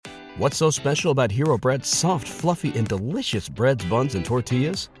What's so special about Hero Bread's soft, fluffy, and delicious breads, buns, and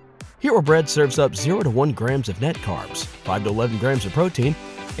tortillas? Hero Bread serves up 0 to 1 grams of net carbs, 5 to 11 grams of protein,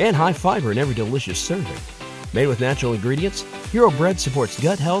 and high fiber in every delicious serving. Made with natural ingredients, Hero Bread supports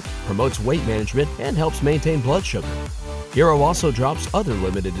gut health, promotes weight management, and helps maintain blood sugar. Hero also drops other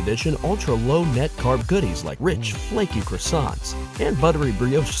limited edition ultra-low net carb goodies like rich, flaky croissants and buttery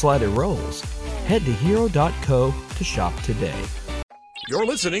brioche slider rolls. Head to hero.co to shop today. You're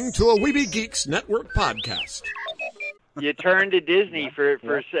listening to a Weeby Geeks Network podcast. You turn to Disney for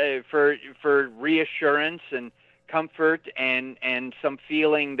reassurance and comfort and some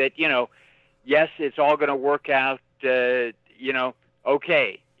feeling that, yes, it's all going to work out, okay,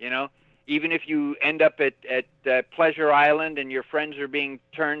 Even if you end up at Pleasure Island and your friends are being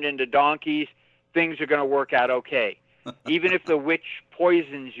turned into donkeys, things are going to work out okay. Even if the witch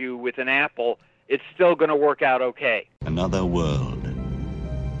poisons you with an apple, it's still going to work out okay. Another world,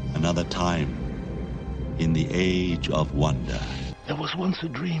 another time, in the age of wonder. There was once a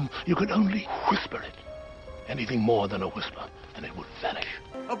dream. You could only whisper it. Anything more than a whisper, and it would vanish.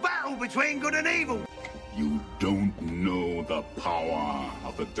 A battle between good and evil. You don't know the power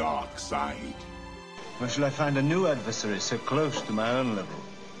of the dark side. Where shall I find a new adversary so close to my own level?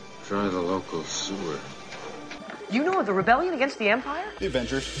 Try the local sewer. You know of the rebellion against the Empire? The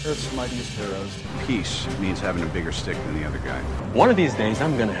Avengers, Earth's mightiest heroes. Peace means having a bigger stick than the other guy. One of these days,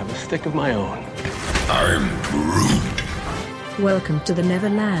 I'm gonna have a stick of my own. I'm Groot. Welcome to the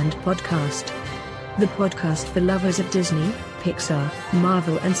Neverland Podcast. The podcast for lovers of Disney, Pixar,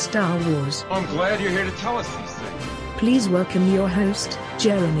 Marvel, and Star Wars. I'm glad you're here to tell us these things. Please welcome your host,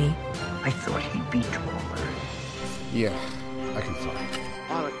 Jeremy. I thought he'd be taller. Yeah, I can fly.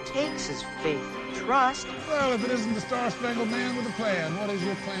 All it takes is faith and trust. Well, if it isn't the Star-Spangled Man with a plan, what is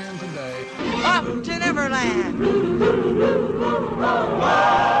your plan today? Up to Neverland!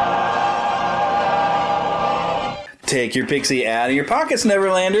 Take your pixie out of your pockets,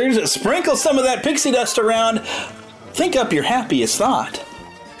 Neverlanders. Sprinkle some of that pixie dust around. Think up your happiest thought.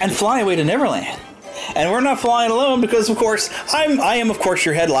 And fly away to Neverland. And we're not flying alone because, of course, I am, of course,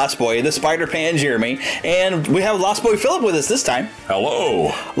 your head Lost Boy, the Spider-Pan Jeremy. And we have Lost Boy Philip with us this time.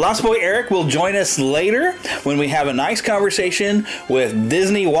 Hello. Lost Boy Eric will join us later when we have a nice conversation with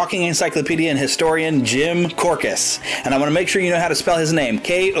Disney walking encyclopedia and historian Jim Korkis. And I want to make sure you know how to spell his name.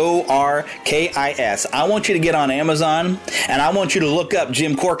 Korkis. I want you to get on Amazon and I want you to look up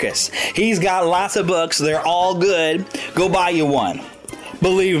Jim Korkis. He's got lots of books. They're all good. Go buy you one.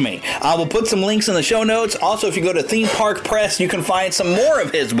 Believe me. I will put some links in the show notes. Also, if you go to Theme Park Press, you can find some more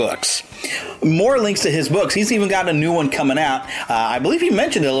of his books. More links to his books. He's even got a new one coming out. I believe he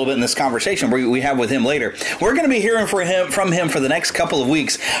mentioned it a little bit in this conversation we have with him later. We're going to be hearing from him for the next couple of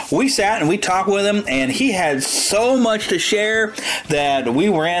weeks. We sat and we talked with him, and he had so much to share that we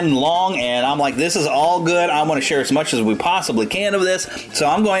ran long, and I'm like, this is all good. I want to share as much as we possibly can of this, so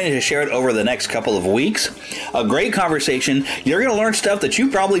I'm going to share it over the next couple of weeks. A great conversation. You're going to learn stuff that you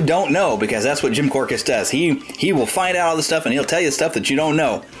probably don't know, because that's what Jim Korkis does. He will find out all the stuff, and he'll tell you stuff that you don't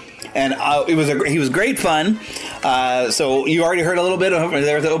know. And he was great fun. So you already heard a little bit of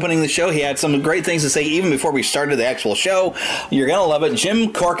there at the opening of the show. He had some great things to say even before we started the actual show. You're going to love it.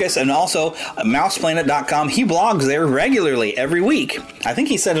 Jim Korkis, and also mouseplanet.com. He blogs there regularly every week. I think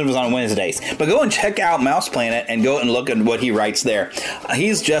he said it was on Wednesdays. But go and check out Mouseplanet and go and look at what he writes there.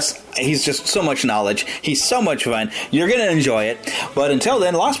 He's just so much knowledge. He's so much fun. You're going to enjoy it. But until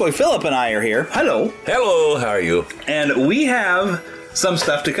then, Lost Boy Philip and I are here. Hello. Hello. How are you? And we have some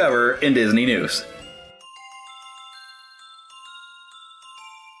stuff to cover in Disney news.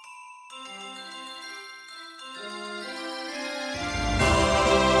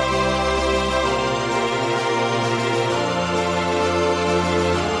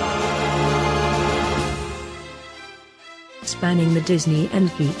 Spanning the Disney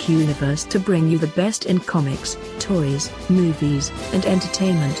and geek universe to bring you the best in comics, toys, movies, and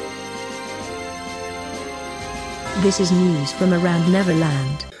entertainment. This is news from around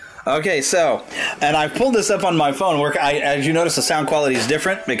Neverland. Okay, so, and I pulled this up on my phone. As you notice, the sound quality is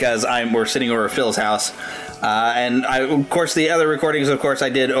different because we're sitting over at Phil's house. And of course, the other recordings, of course, I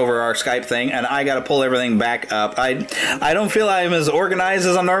did over our Skype thing, and I got to pull everything back up. I don't feel I'm as organized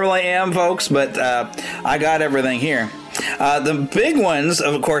as I normally am, folks, but I got everything here. The big ones,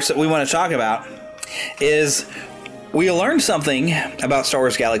 of course, that we want to talk about is we learned something about Star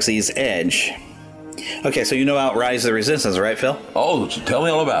Wars Galaxy's Edge. Okay, so you know about Rise of the Resistance, right, Phil? Oh, tell me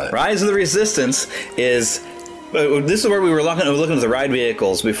all about it. Rise of the Resistance is... this is where we were looking at the ride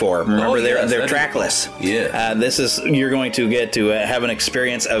vehicles before. Remember, they're trackless. Yeah. You're going to get to have an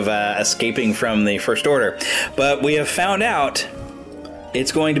experience of escaping from the First Order. But we have found out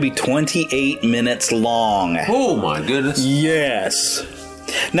It's going to be 28 minutes long. Oh, my goodness. Yes.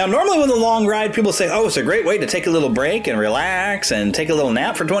 Now, normally with a long ride, people say, oh, it's a great way to take a little break and relax and take a little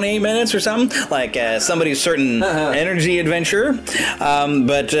nap for 28 minutes or something, like somebody's certain energy adventure.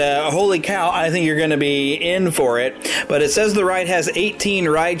 But holy cow, I think you're going to be in for it. But it says the ride has 18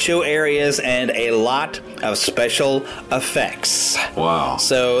 ride show areas and a lot of special effects. Wow.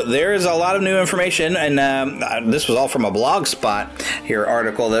 So there is a lot of new information, and this was all from a Blogspot here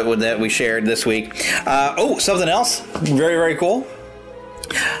article that we shared this week. Something else very, very cool.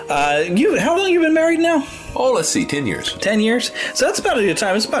 How long have you been married now? Oh, let's see, 10 years. 10 years? So that's about a good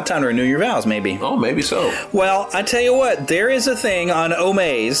time. It's about time to renew your vows, maybe. Oh, maybe so. Well, I tell you what, there is a thing on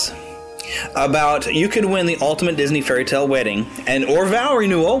Omaze about you could win the ultimate Disney fairy tale wedding or vow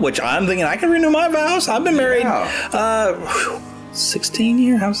renewal, which I'm thinking I can renew my vows. I've been married 16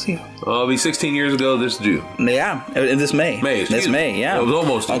 years? How's he? It'll be 16 years ago this June. Yeah, this May. This May, yeah. It was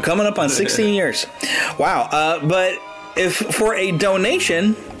almost. I'm coming up on 16 years. Wow. But if for a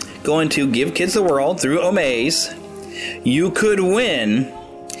donation going to Give Kids the World through Omaze, you could win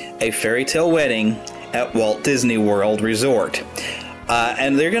a fairy tale wedding at Walt Disney World Resort.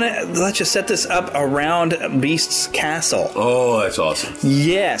 And they're going to let you set this up around Beast's Castle. Oh, that's awesome.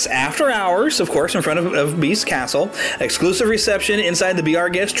 Yes, after hours, of course, in front of Beast's Castle. Exclusive reception inside the Be Our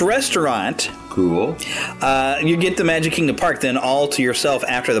Guest restaurant. Cool. You get the Magic Kingdom Park then all to yourself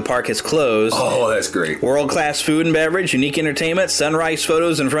after the park is closed. Oh, that's great. World-class food and beverage, unique entertainment, sunrise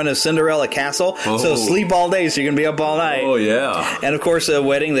photos in front of Cinderella Castle. Oh. So sleep all day, so you're going to be up all night. Oh, yeah. And, of course, a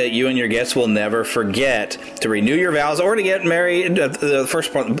wedding that you and your guests will never forget. To renew your vows or to get married in the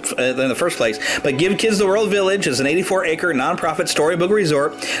first place. But Give Kids the World Village is an 84-acre nonprofit storybook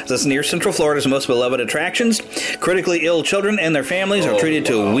resort that's near Central Florida's most beloved attractions. Critically ill children and their families are treated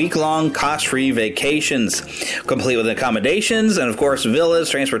to a week-long, cost-free vacations, complete with accommodations and, of course, villas,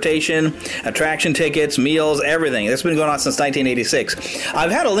 transportation, attraction tickets, meals, everything. That's been going on since 1986.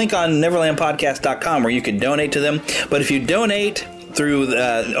 I've had a link on NeverlandPodcast.com where you can donate to them, but if you donate through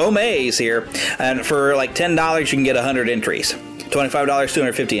Omaze here, and for like $10, you can get 100 entries. $25,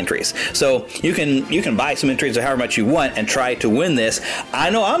 250 entries. So you can buy some entries of however much you want and try to win this. I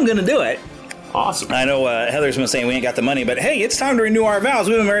know I'm going to do it. Awesome. I know Heather's been saying we ain't got the money, but hey, it's time to renew our vows.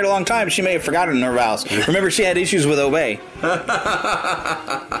 We've been married a long time. She may have forgotten her vows. Remember, she had issues with Obey.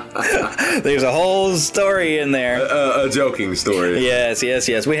 There's a whole story in there. A joking story. Yes.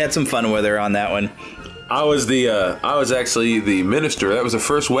 We had some fun with her on that one. I was actually the minister. That was the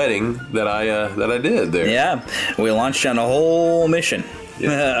first wedding that I did there. Yeah, we launched on a whole mission.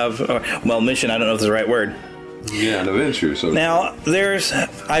 Yeah. Mission. I don't know if it's the right word. Yeah, an adventure. So now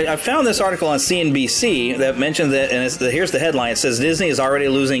I found this article on CNBC that mentioned that, and here's the headline. It says Disney is already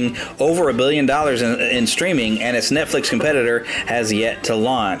losing over $1 billion in streaming, and its Netflix competitor has yet to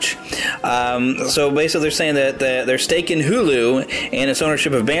launch. So basically, they're saying that their stake in Hulu and its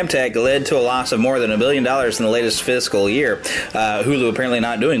ownership of BAMTech led to a loss of more than $1 billion in the latest fiscal year. Hulu apparently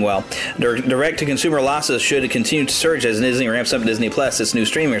not doing well. Direct-to-consumer losses should continue to surge as Disney ramps up Disney Plus, its new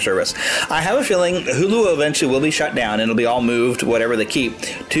streaming service. I have a feeling Hulu eventually will be shut down and it'll be all moved, whatever they keep,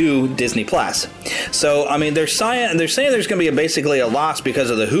 to Disney Plus. So, I mean, they're saying there's going to be basically a loss because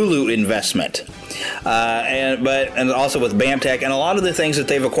of the Hulu investment, and also with BAMTech and a lot of the things that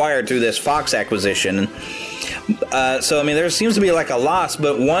they've acquired through this Fox acquisition. So, I mean, there seems to be like a loss,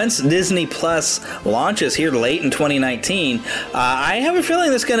 but once Disney Plus launches here late in 2019, I have a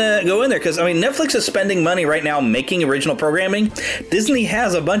feeling that's going to go in there because, I mean, Netflix is spending money right now making original programming. Disney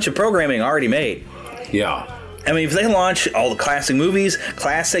has a bunch of programming already made. Yeah. I mean, if they launch all the classic movies,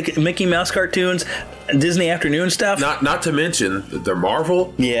 classic Mickey Mouse cartoons, Disney afternoon stuff. Not to mention their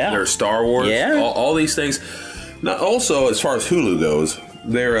Marvel, their Star Wars, all these things. Now, also, as far as Hulu goes,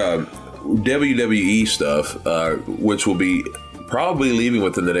 their WWE stuff, which will be probably leaving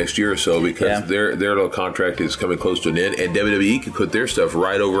within the next year or so because their little contract is coming close to an end, and WWE could put their stuff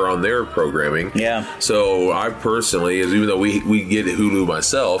right over on their programming. Yeah. So I personally, even though we get Hulu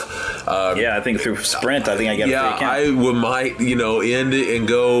myself, I think through Sprint, I get a free account. I might end it and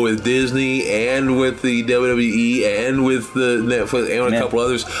go with Disney and with the WWE and with the Netflix and with a couple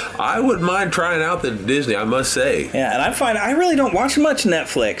others. I wouldn't mind trying out the Disney, I must say. Yeah, and I find I really don't watch much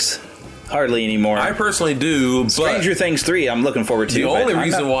Netflix. Hardly anymore. I personally do. Stranger Things 3 I'm looking forward to. The only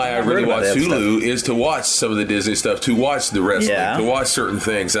reason why I really watch Hulu is to watch some of the Disney stuff, to watch the wrestling, to watch certain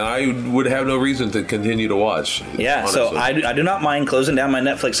things, and I would have no reason to continue to watch. Yeah, honestly. So I do not mind closing down my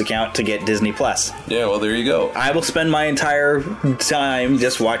Netflix account to get Disney Plus. Yeah, well, there you go. I will spend my entire time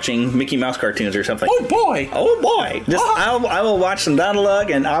just watching Mickey Mouse cartoons or something. Oh boy! I will watch some Donald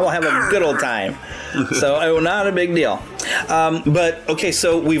and I will have a good old time. So not a big deal. But okay,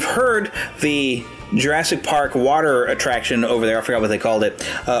 so we've heard the Jurassic Park water attraction over there, I forgot what they called it,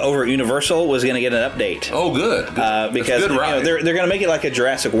 over at Universal was going to get an update. Oh, good. Because good ride. they're going to make it like a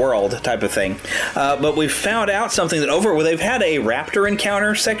Jurassic World type of thing. But we found out something that over where they've had a raptor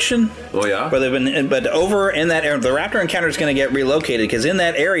encounter section. Oh, yeah? Where they've been, but over in that area, the raptor encounter is going to get relocated because in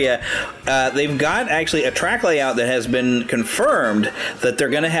that area, they've got actually a track layout that has been confirmed that they're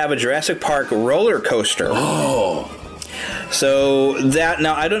going to have a Jurassic Park roller coaster. Oh. So that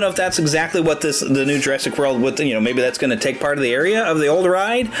now I don't know if that's exactly what the new Jurassic World with maybe that's going to take part of the area of the old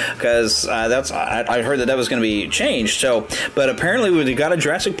ride because I heard that was going to be changed. So, but apparently we've got a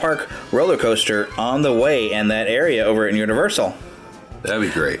Jurassic Park roller coaster on the way in that area over at Universal. That'd be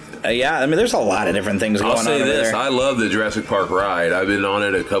great. Yeah, I mean, there's a lot of different things going on. I'll say this: there. I love the Jurassic Park ride. I've been on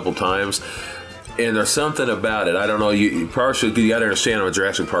it a couple times. And there's something about it. I don't know. You partially got to understand I'm a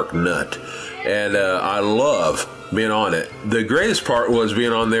Jurassic Park nut, and I love being on it. The greatest part was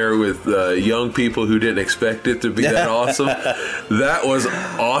being on there with young people who didn't expect it to be that awesome. That was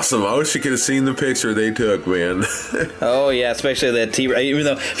awesome. I wish you could have seen the picture they took, man. Oh yeah, especially the T-Rex. Even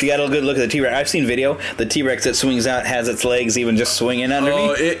though if you got a good look at the T-Rex, I've seen video. The T-Rex that swings out has its legs even just swinging underneath.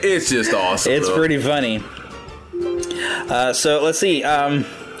 Oh, it's just awesome. It's pretty funny. So let's see.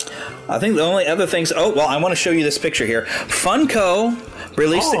 I think the only other things... Oh, well, I want to show you this picture here. Funko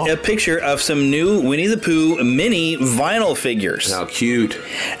released a picture of some new Winnie the Pooh mini vinyl figures. How cute.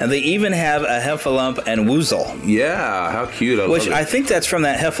 And they even have a Heffalump and Woozle. Yeah, how cute. Which I think that's from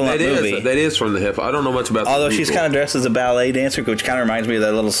that Heffalump movie. That is from the Heffalump. I don't know much about Although she's kind of dressed as a ballet dancer, which kind of reminds me of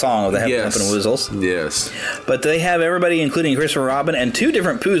that little song of the Heffalump and Woozles. Yes. But they have everybody, including Christopher Robin, and two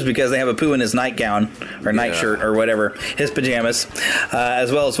different Poohs because they have a Pooh in his nightgown, or nightshirt, or whatever, his pajamas,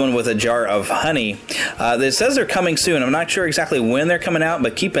 as well as one with a jar of honey. It says they're coming soon. I'm not sure exactly when they're coming out,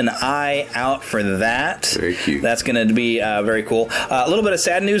 but keep an eye out for that. Very cute. That's going to be very cool. A little bit of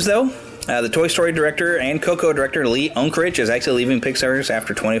sad news, though. The Toy Story director and Coco director Lee Unkrich is actually leaving Pixar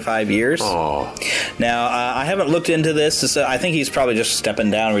after 25 years. Aww. Now, I haven't looked into this. So I think he's probably just stepping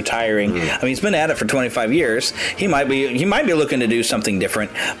down, retiring. I mean, he's been at it for 25 years. He might be looking to do something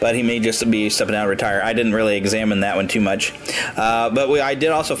different, but he may just be stepping down, retire. I didn't really examine that one too much. But I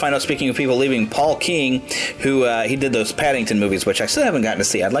did also find out, speaking of people leaving, Paul King, who he did those Paddington movies, which I still haven't gotten to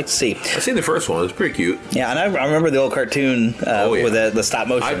see. I'd like to see. I've seen the first one. It's pretty cute. Yeah, and I remember the old cartoon with the stop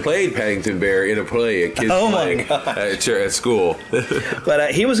motion. I played Paddington Bear in a play at kids playing at school.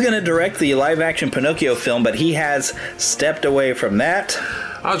 But he was going to direct the live-action Pinocchio film, but he has stepped away from that.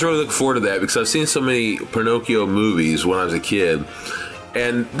 I was really looking forward to that because I've seen so many Pinocchio movies when I was a kid.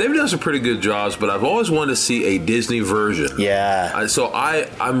 And they've done some pretty good jobs, but I've always wanted to see a Disney version. Yeah. So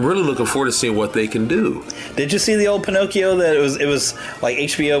I'm really looking forward to seeing what they can do. Did you see the old Pinocchio that it was like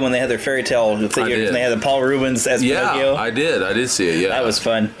HBO when they had their fairy tale figures and they had the Paul Rubens as Pinocchio? Yeah, I did see it, yeah. That was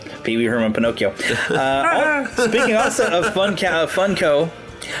fun. Pee Wee Herman Pinocchio. Speaking also of Funko,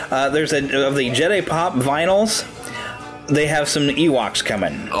 there's of the Jedi Pop vinyls. They have some Ewoks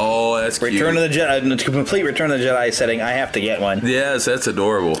coming. Oh, that's cute. Return of the Jedi, complete Return of the Jedi setting. I have to get one. Yes, that's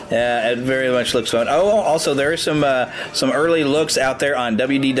adorable. Yeah, it very much looks fun. Oh, also there are some early looks out there on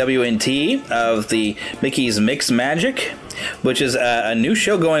WDWNT of the Mickey's Mix Magic, which is a new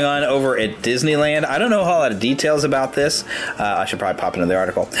show going on over at Disneyland. I don't know a whole lot of details about this. I should probably pop into the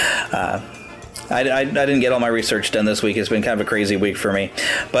article. I didn't get all my research done this week. It's been kind of a crazy week for me.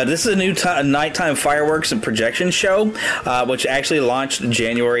 But this is a new nighttime fireworks and projection show, which actually launched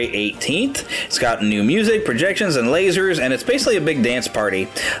January 18th. It's got new music, projections, and lasers, and it's basically a big dance party.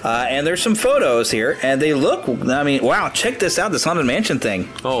 And there's some photos here, and they look, I mean, wow, check this out, this Haunted Mansion thing.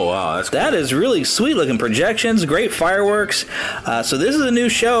 Oh, wow, that's cool. That is really sweet looking projections, great fireworks. So this is a new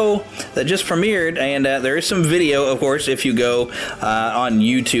show that just premiered, and there is some video, of course, if you go on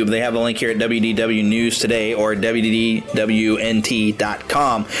YouTube. They have a link here at WDW News Today or WDWNT.com.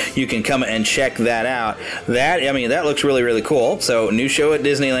 You can come and check that out. That looks really, really cool. So, new show at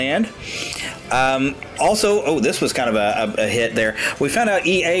Disneyland. Also, this was kind of a hit there. We found out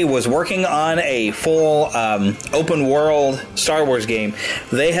EA was working on a full open world Star Wars game.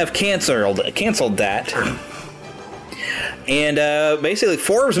 They have canceled that. And basically,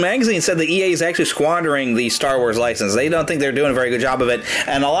 Forbes magazine said that EA is actually squandering the Star Wars license. They don't think they're doing a very good job of it.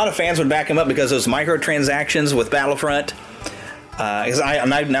 And a lot of fans would back them up because those microtransactions with Battlefront. Because I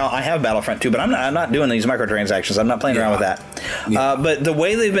have Battlefront too, but I'm not doing these microtransactions. I'm not playing around with that. Yeah. But the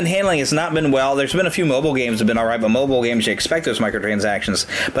way they've been handling it's not been well. There's been a few mobile games that have been all right, but mobile games you expect those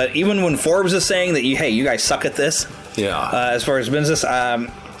microtransactions. But even when Forbes is saying that you guys suck at this, as far as business,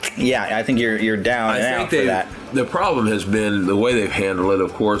 I think you're down and out for that. The problem has been the way they've handled it,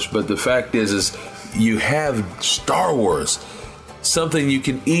 of course, but the fact is you have Star Wars. Something you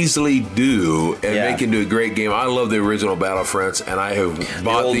can easily do and make into a great game. I love the original Battlefronts, and I have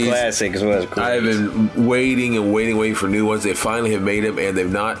bought the old these classics. Was great. I have been waiting for new ones. They finally have made them, and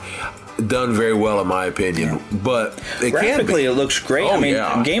they've not done very well in my opinion. But graphically, it looks great.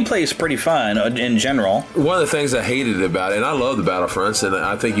 Gameplay is pretty fun in general. One of the things I hated about it, and I love the Battlefronts, and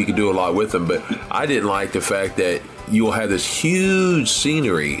I think you can do a lot with them, but I didn't like the fact that you will have this huge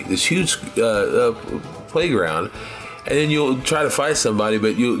scenery, this huge playground. And then you'll try to fight somebody,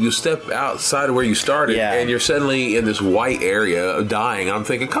 but you'll step outside of where you started, and you're suddenly in this white area dying. I'm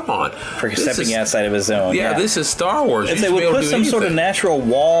thinking, come on. For stepping outside of a zone. Yeah, this is Star Wars. If they would put some sort of natural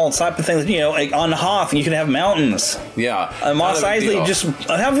wall type of thing, like on Hoth, you can have mountains. Yeah. Mos Eisley, just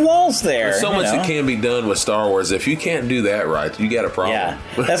have walls there. There's so much that can be done with Star Wars. If you can't do that right, you got a problem. Yeah.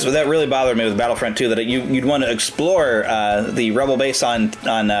 That really bothered me with Battlefront 2, that you'd want to explore the Rebel base on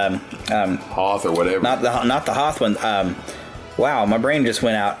Hoth or whatever. Not the Hoth one. Wow, my brain just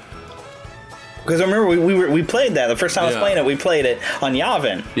went out. Because I remember we played that the first time I was playing it. We played it on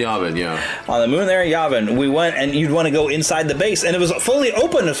Yavin. Yavin, yeah. On the moon there, Yavin. We went, and you'd want to go inside the base, and it was fully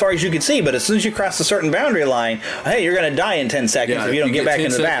open as far as you could see. But as soon as you cross a certain boundary line, hey, you're going to die in 10 seconds if you don't get back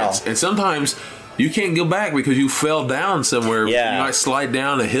into the battle. And sometimes you can't go back because you fell down somewhere. Yeah. You might slide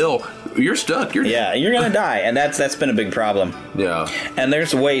down a hill. You're stuck. You're going to die, and that's been a big problem. Yeah. And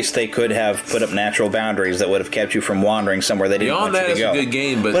there's ways they could have put up natural boundaries that would have kept you from wandering somewhere they didn't want you to go. Beyond that, it's a good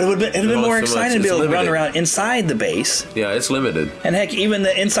game, but it would have been more exciting to be able to run around inside the base. Yeah, it's limited. And heck, even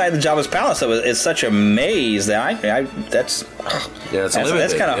inside the Jabba's palace, it's such a maze that that's limited.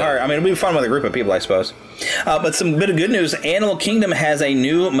 That's kind of hard. I mean, it'd be fun with a group of people, I suppose. But some bit of good news: Animal Kingdom has a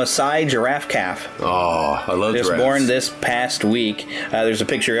new Maasai giraffe calf. Oh, I love giraffes. It was born this past week. There's a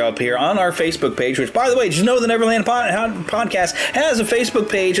picture up here on our Facebook page, which, by the way, did you know the Neverland Podcast has a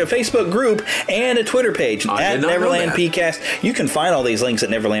Facebook page, a Facebook group, and a Twitter page at Neverland PCast. You can find all these links at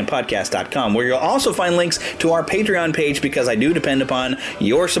neverlandpodcast.com, where you'll also find links to our Patreon page, because I do depend upon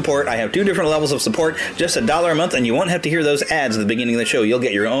your support. I have 2 different levels of support, just $1 a month, and you won't have to hear those ads at the beginning of the show. You'll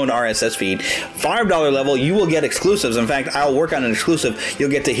get your own RSS feed. $5 level, you will get exclusives. In fact, I'll work on an exclusive.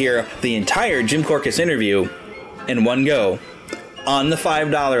 You'll get to hear the entire Jim Korkis interview in one go on the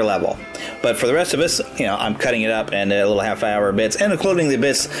 $5 level. But for the rest of us, I'm cutting it up in little half-hour bits, and including the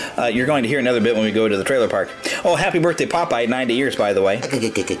bits you're going to hear another bit when we go to the trailer park. Oh, happy birthday, Popeye, 90 years, by the way.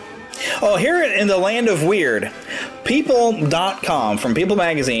 Oh, here in the land of weird, People.com from People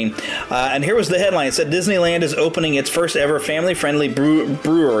Magazine, and here was the headline. It said Disneyland is opening its first ever family-friendly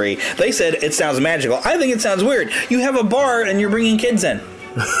brewery. They said it sounds magical. I think it sounds weird. You have a bar and you're bringing kids in.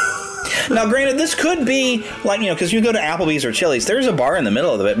 Now, granted, this could be like, because you go to Applebee's or Chili's, there's a bar in the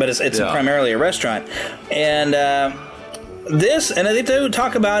middle of it, but it's primarily a restaurant. And they do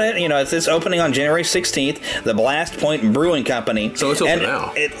talk about it, it's opening on January 16th, the Blast Point Brewing Company. So it's open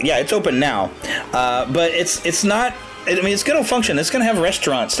now. It's open now. But it's not, it's going to function. It's going to have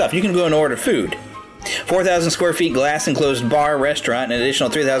restaurant stuff. You can go and order food. 4,000 square feet glass enclosed bar restaurant, and an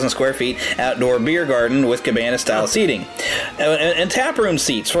additional 3,000 square feet outdoor beer garden with cabana style seating, and tap room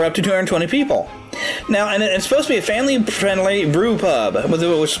seats for up to 220 people. Now, and it's supposed to be a family-friendly brew pub, which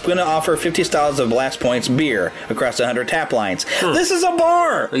is going to offer 50 styles of Blast Point's beer across 100 tap lines. This is a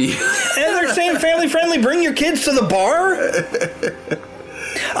bar, and they're saying family-friendly. Bring your kids to the bar.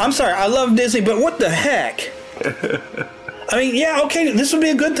 I'm sorry, I love Disney, but what the heck? I mean, okay, this would be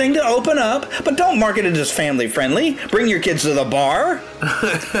a good thing to open up, but don't market it as family-friendly. Bring your kids to the bar.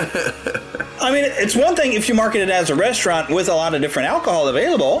 I mean, it's one thing if you market it as a restaurant with a lot of different alcohol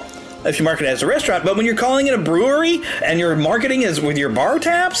available, if you market it as a restaurant, but when you're calling it a brewery and your marketing is with your bar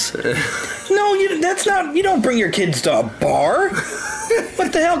taps, no, you don't bring your kids to a bar.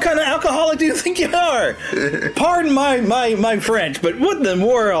 What the hell kind of alcoholic do you think you are? Pardon my French, but what in the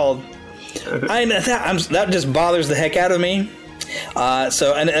world? That just bothers the heck out of me. It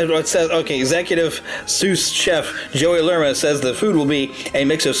says, executive sous chef Joey Lerma says the food will be a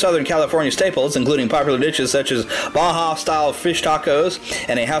mix of Southern California staples, including popular dishes such as Baja-style fish tacos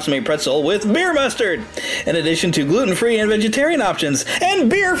and a house-made pretzel with beer mustard, in addition to gluten-free and vegetarian options, and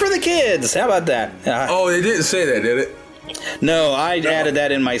beer for the kids. How about that? It didn't say that, did it? No, I added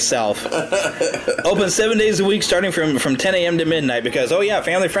that in myself. Open 7 days a week, starting from 10 a.m. to midnight, because,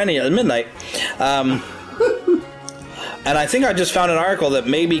 family friendly at midnight. And I think I just found an article that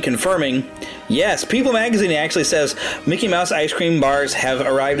may be confirming Yes, People Magazine actually says Mickey Mouse ice cream bars have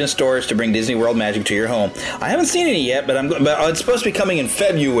arrived in stores to bring Disney World magic to your home. I haven't seen any yet, but it's supposed to be coming in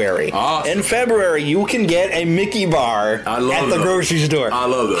February. Awesome. In February, you can get a Mickey bar at the grocery store. I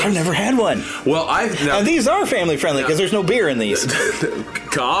love those. I've never had one. Well, now these are family friendly because there's no beer in these.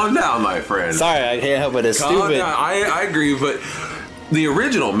 Calm down, my friend. Sorry, I can't help it. It's stupid. Down. I agree, but the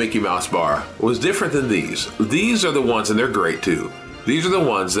original Mickey Mouse bar was different than these. These are the ones, and they're great too. These are the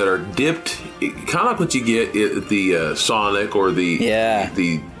ones that are dipped, kind of like what you get at the Sonic or the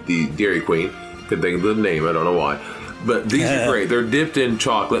Dairy Queen. Couldn't think of the name, I don't know why. But these are great. They're dipped in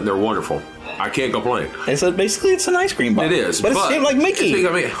chocolate and they're wonderful. I can't complain. Basically, it's an ice cream bar. It is. But it's shaped like Mickey.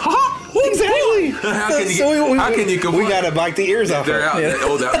 Exactly. How can you complain? We got to bite the ears off They're out. Yeah.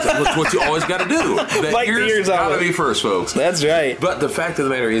 That's what you always got to do. Bite the ears off. Got to be first, folks. That's right. But the fact of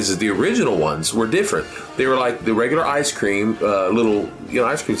the matter is the original ones were different. They were like the regular ice cream, little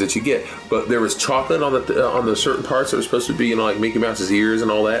ice creams that you get, but there was chocolate on the certain parts that were supposed to be like Mickey Mouse's ears and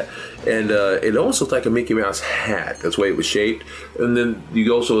all that, and it almost looked like a Mickey Mouse hat. That's the way it was shaped. And then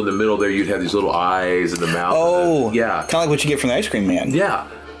you also in the middle there you'd have these little eyes and the mouth. Oh, yeah, kind of like what you get from the ice cream man. Yeah,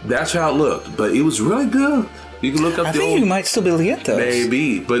 that's how it looked, but it was really good. You can look up. I think you might still be able to get those.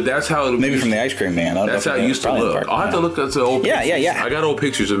 Maybe, but that's how it. Maybe from the ice cream man. That's how it used to look. I'll have to look at the old. Yeah, pictures. yeah. I got old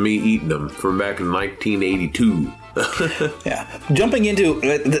pictures of me eating them from back in 1982. Yeah. Jumping into,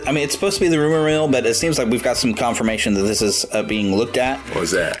 it's supposed to be the rumor mill, but it seems like we've got some confirmation that this is being looked at. What's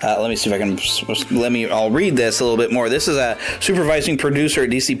that? Let me see if I can. I'll read this a little bit more. This is a supervising producer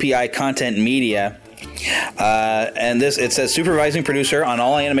at DCPI Content Media. And it says supervising producer on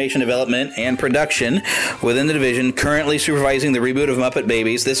all animation development and production within the division, currently supervising the reboot of Muppet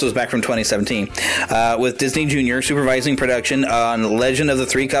Babies. This was back from 2017. With Disney Junior supervising production on Legend of the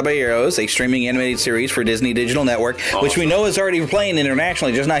Three Caballeros, a streaming animated series for Disney Digital Network, which we know is already playing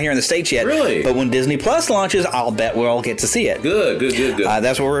internationally, just not here in the States yet. Really? But when Disney Plus launches, I'll bet we'll all get to see it. Good.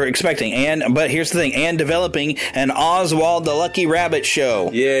 That's what we're expecting. But here's the thing, and developing an Oswald the Lucky Rabbit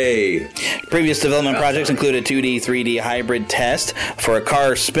show. Yay. Previous development projects include a 2D, 3D hybrid test for a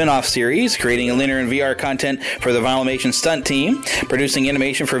Cars spin-off series, creating linear and VR content for the Vinylmation stunt team, producing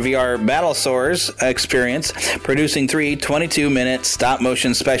animation for VR Battlesaurs experience, producing 3 22-minute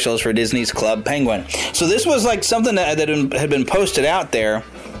stop-motion specials for Disney's Club Penguin. So this was like something that had been posted out there,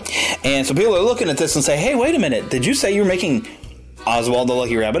 and so people are looking at this and say, hey, wait a minute, did you say you were making Oswald the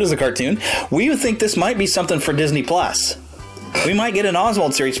Lucky Rabbit as a cartoon? We would think this might be something for Disney Plus. We might get an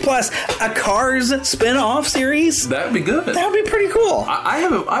Oswald series plus a Cars spin-off series. That'd be good. That would be pretty cool.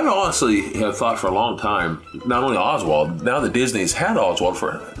 I've honestly have thought for a long time, not only Oswald, now that Disney's had Oswald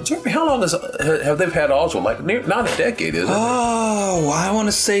for, Jeremy, how long have they had Oswald? Like not a decade, is it? Oh, I want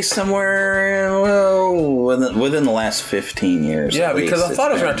to say somewhere within the last 15 years. Yeah, because I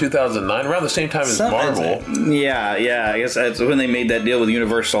thought it was around 2009, around the same time as Marvel. Yeah, I guess that's when they made that deal with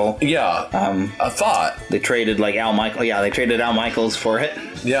Universal. Yeah, I thought they traded like Al Michaels. Yeah, they traded Al Michaels for it.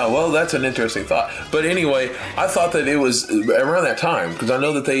 Yeah, well, that's an interesting thought. But anyway, I thought that it was around that time because I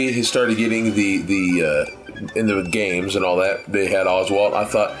know that they started getting the in the games and all that. They had Oswald. I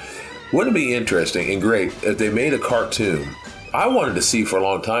thought, wouldn't it be interesting and great if they made a cartoon? I wanted to see for a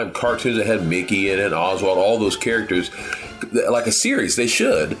long time cartoons that had Mickey in it, Oswald, all those characters, like a series. They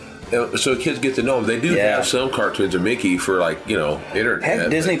should. So kids get to know them. They do have some cartoons of Mickey for internet. Heck,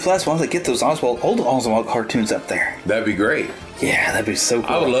 Disney Plus wants to get those old Oswald cartoons up there. That'd be great. Yeah, that'd be so cool.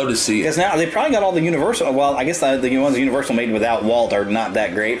 I would love to see it. Because now they probably got all the Universal. Well, I guess the ones Universal made without Walt are not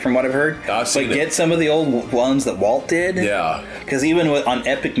that great, from what I've heard. But get some of the old ones that Walt did. Yeah. Because even on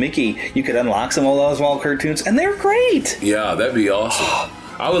Epic Mickey, you could unlock some of those Oswald cartoons, and they're great. Yeah, that'd be awesome.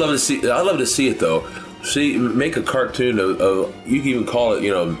 I would love to see. I'd love to see it though. Make a cartoon of you can even call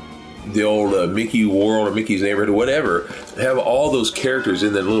it the old Mickey World or Mickey's Neighborhood or whatever. Have all those characters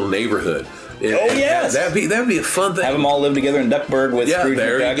in that little neighborhood. Yes, that'd be a fun thing. Have them all live together in Duckburg with Scrooge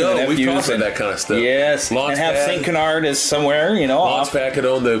there you go. And We've talked about that kind of stuff. Yes, and have St. Canard as somewhere, Launchpad could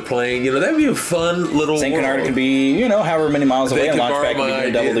own the plane. That'd be a fun little. St. Canard could be, however many miles away. And Launchpad could be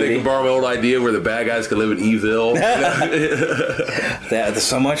doing double duty. They could borrow my old idea where the bad guys could live in Eville. There's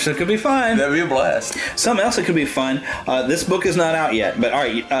so much that could be fun. That'd be a blast. Something else that could be fun. This book is not out yet, but all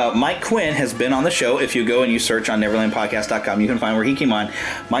right. Mike Quinn has been on the show. If you go and you search on NeverlandPodcast.com, you can find where he came on.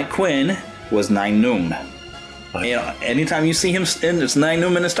 Mike Quinn was Nine Noon. Anytime you see him in this Nine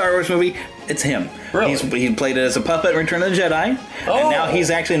Noon in a Star Wars movie, it's him. Really? He played it as a puppet in Return of the Jedi, and now he's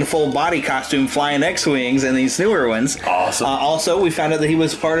actually in a full body costume flying X-Wings and these newer ones. Awesome. Also, we found out that he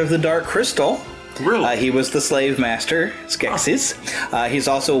was part of the Dark Crystal. Really? He was the slave master, Skeksis. He's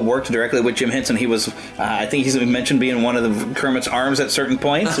also worked directly with Jim Henson. He was, I think he's mentioned being one of the Kermit's arms at certain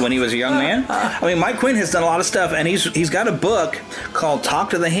points when he was a young man. I mean, Mike Quinn has done a lot of stuff, and he's got a book called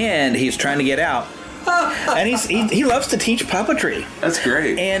Talk to the Hand he's trying to get out. And he loves to teach puppetry. That's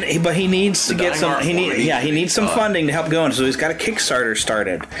great. But he needs to get some. He needs some funding to help going. So he's got a Kickstarter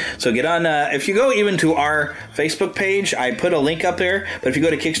started. So get on. If you go even to our Facebook page, I put a link up there. But if you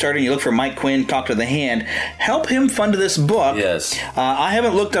go to Kickstarter and you look for Mike Quinn, Talk to the Hand, help him fund this book. Yes. I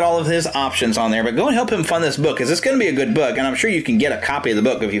haven't looked at all of his options on there, but go and help him fund this book because it's going to be a good book, and I'm sure you can get a copy of the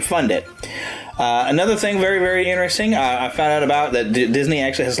book if you fund it. Another thing very, very interesting, I found out about that Disney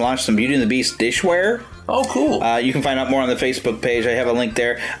actually has launched some Beauty and the Beast dishware. Oh, cool. You can find out more on the Facebook page. I have a link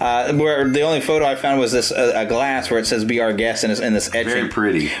there. Where the only photo I found was this a glass where it says "Be Our Guest" in this etching. Very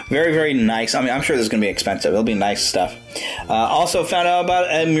pretty. Very, very nice. I mean, I'm sure this is going to be expensive. It'll be nice stuff. Also found out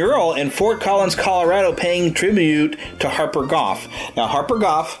about a mural in Fort Collins, Colorado, paying tribute to Harper Goff. Now, Harper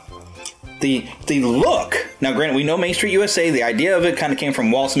Goff... The look, now granted, we know Main Street USA, the idea of it kind of came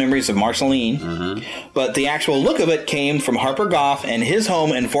from Walt's Memories of Marceline, but the actual look of it came from Harper Goff and his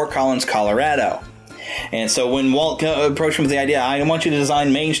home in Fort Collins, Colorado. And so when Walt approached him with the idea, I want you to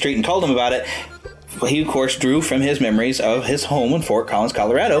design Main Street, and told him about it, he, of course, drew from his memories of his home in Fort Collins,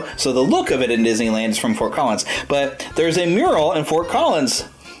 Colorado, so the look of it in Disneyland is from Fort Collins. But there's a mural in Fort Collins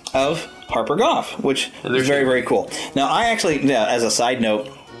of Harper Goff, which is very, very cool. Now, I actually, as a side note,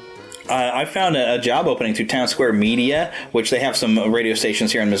 I found a job opening through Town Square Media, which they have some radio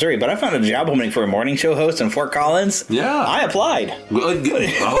stations here in Missouri, but I found a job opening for a morning show host in Fort Collins. Yeah. I applied. Good. I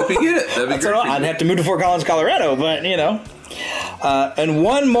hope you get it. That'd be great. I'd have to move to Fort Collins, Colorado, but, you know. And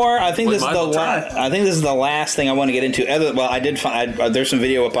one more, I think this is the last thing I want to get into. I did find there's some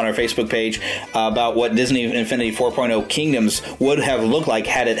video up on our Facebook page about what Disney Infinity 4.0 Kingdoms would have looked like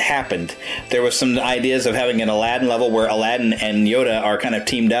had it happened. There was some ideas of having an Aladdin level where Aladdin and Yoda are kind of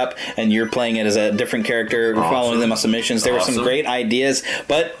teamed up, and you're playing it as a different character, following them on some missions. There were some great ideas,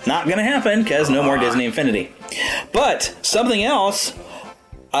 but not going to happen because no more Disney Infinity. But something else,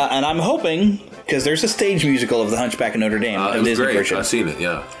 and I'm hoping. Because there's a stage musical of The Hunchback of Notre Dame, the Disney version. I've seen it,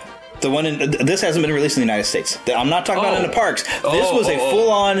 yeah. The one this hasn't been released in the United States. I'm not talking about in the parks. This was a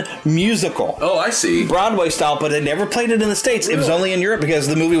full-on musical. Oh, I see. Broadway style, but they never played it in the States. Really? It was only in Europe because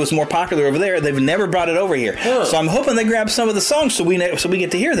the movie was more popular over there. They've never brought it over here. Huh. So I'm hoping they grab some of the songs so we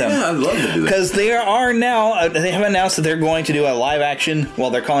get to hear them. Yeah, I'd love to do that. Because they are now, they have announced that they're going to do a live-action, well,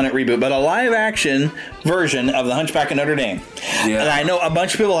 they're calling it reboot, but a live-action version of The Hunchback of Notre Dame. Yeah. And I know a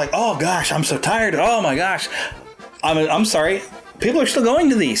bunch of people are like, oh, gosh, I'm so tired. Oh, my gosh. I'm sorry. People are still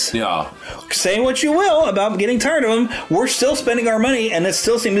going to these. Yeah. Say what you will about getting tired of them. We're still spending our money, and it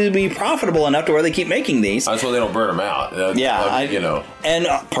still seems to be profitable enough to where they keep making these. That's why they don't burn them out. You know. And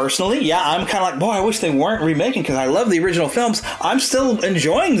personally, I'm kind of like, boy, I wish they weren't remaking because I love the original films. I'm still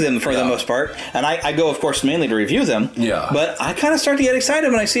enjoying them for the most part, and I go, of course, mainly to review them. Yeah. But I kind of start to get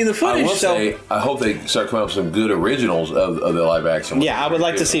excited when I see the footage. I will say, I hope they start coming up with some good originals of the live action. Yeah, I would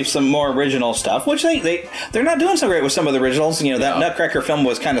like to see some more original stuff, which they're not doing so great with some of the originals. You know, that Nutcracker film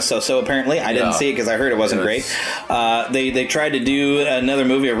was kind of so-so apparently. I didn't see it because I heard it wasn't great. They tried to do another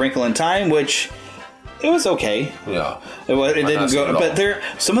movie, A Wrinkle in Time, which it was okay. Yeah. It didn't go, but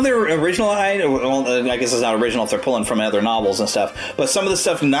some of their original, I guess it's not original if they're pulling from other novels and stuff, but some of the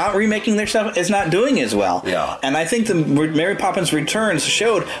stuff not remaking their stuff is not doing as well. Yeah. And I think the Mary Poppins Returns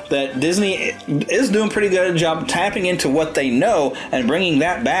showed that Disney is doing a pretty good job tapping into what they know and bringing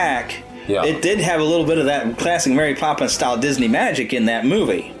that back. Yeah. It did have a little bit of that classic Mary Poppins style Disney magic in that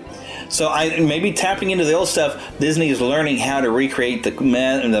movie. So maybe tapping into the old stuff, Disney is learning how to recreate the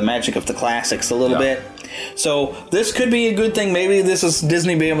magic of the classics a little bit. So this could be a good thing. Maybe this is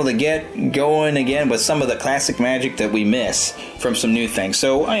Disney being able to get going again with some of the classic magic that we miss from some new things.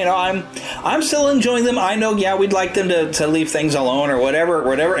 So, you know, I'm still enjoying them. I know, we'd like them to leave things alone or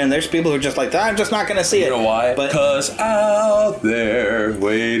whatever. And there's people who are just like, I'm just not going to see it. You know why? Because out there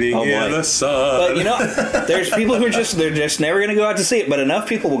waiting in the sun. But, you know, there's people who are they're just never going to go out to see it. But enough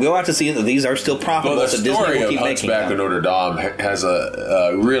people will go out to see it that these are still profitable. Well, the story of Hunchback of Notre Dame has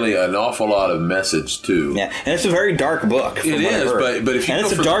really an awful lot of message too. Yeah, and it's a very dark book. It is, but if you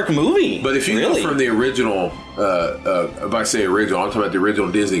it's a dark movie. But if you go from the original, if I say original, I'm talking about the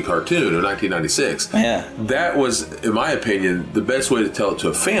original Disney cartoon of 1996. Yeah, that was, in my opinion, the best way to tell it to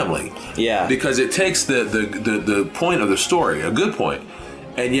a family. Yeah, because it takes the point of the story, a good point,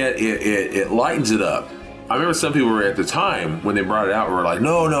 and yet it lightens it up. I remember some people were at the time when they brought it out were like,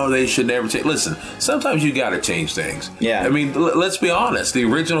 no, they should never change. Listen, sometimes you got to change things. Yeah. I mean, let's be honest. The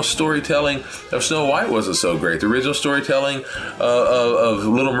original storytelling of Snow White wasn't so great. The original storytelling of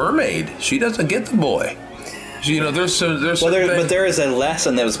Little Mermaid, she doesn't get the boy. There's but there is a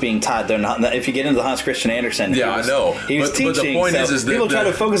lesson that was being taught. They're not. If you get into the Hans Christian Andersen, I know. He was teaching. But the point is people try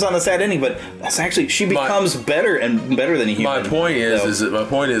to focus on the sad ending, but that's actually she becomes better and better than a human. My point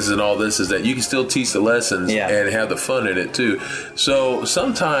is in all this is that you can still teach the lessons and have the fun in it too. So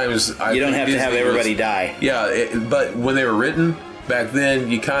sometimes you don't have to have everybody die. Yeah, but when they were written back then,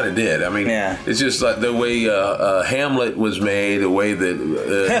 you kind of did. I mean, it's just like the way Hamlet was made, the way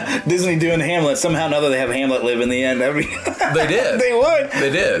that Disney doing Hamlet. Somehow or another, they have Hamlet live in the end. They did. They would. They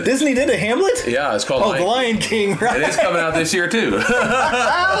did. Disney did a Hamlet? Yeah, it's called The Lion King. Right? And it's coming out this year too.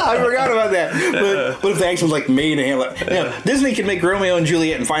 I forgot about that. But if they actually made a Hamlet, Disney can make Romeo and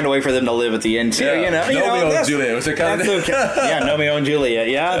Juliet and find a way for them to live at the end too. Romeo and Juliet. Was it kind of? Okay. Yeah, Romeo and Juliet.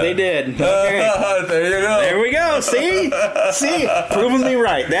 Yeah, they did. Okay. There you go. There we go. See. Proving me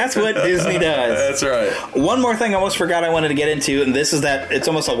right. That's what Disney does. That's right. One more thing I almost forgot I wanted to get into, and this is that it's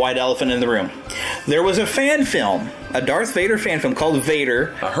almost a white elephant in the room. There was a fan film, a Darth Vader fan film called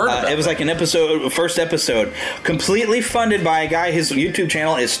Vader. I heard about it. It was like first episode, completely funded by a guy. His YouTube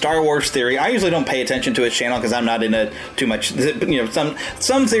channel is Star Wars Theory. I usually don't pay attention to his channel because I'm not into too much.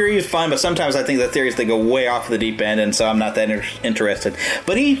 Some theory is fun, but sometimes I think the theories they go way off the deep end, and so I'm not that interested.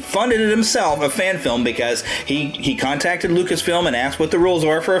 But he funded it himself, a fan film, because he contacted Lucasfilm and asked what the rules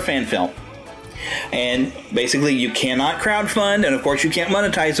are for a fan film. And basically, you cannot crowdfund, and of course, you can't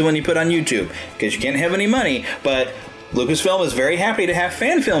monetize it when you put on YouTube because you can't have any money. But Lucasfilm is very happy to have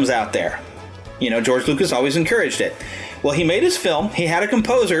fan films out there. George Lucas always encouraged it. Well, he made his film. He had a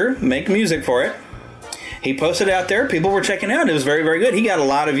composer make music for it. He posted it out there. People were checking it out. It was very, very good. He got a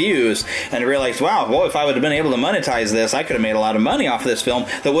lot of views and realized, wow, boy, if I would have been able to monetize this, I could have made a lot of money off of this film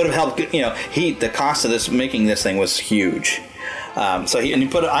that would have helped. The cost of making this thing was huge. So he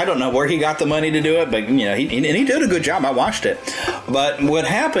put. I don't know where he got the money to do it, but he did a good job. I watched it. But what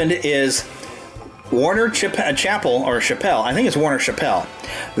happened is Warner Chappell, I think it's Warner Chappell,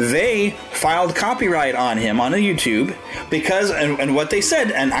 they filed copyright on him on YouTube because, and what they said,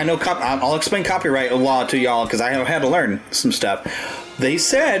 and I know, I'll explain copyright law to y'all because I have had to learn some stuff. They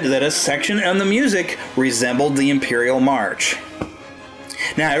said that a section on the music resembled the Imperial March.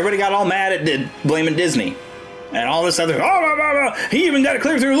 Now, everybody got all mad at blaming Disney. And all this other, he even got it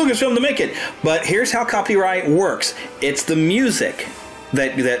clear through Lucasfilm to make it. But here's how copyright works. It's the music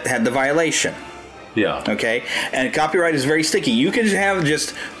that had the violation. Yeah. Okay? And copyright is very sticky. You can have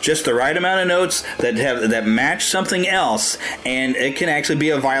just the right amount of notes that match something else, and it can actually be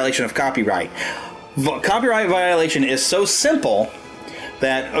a violation of copyright. Copyright violation is so simple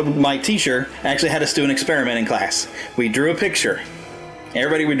that my teacher actually had us do an experiment in class. We drew a picture.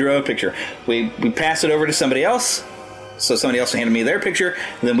 We drew a picture. We passed it over to somebody else, so somebody else handed me their picture,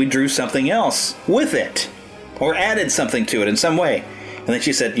 and then we drew something else with it, or added something to it in some way. And then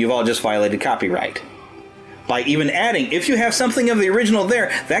she said, you've all just violated copyright. By even adding, if you have something of the original there,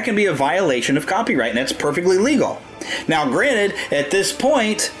 that can be a violation of copyright, and that's perfectly legal. Now, granted, at this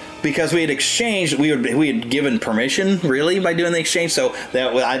point, because we had exchanged, we had given permission, really, by doing the exchange, so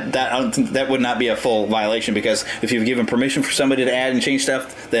that would not be a full violation, because if you've given permission for somebody to add and change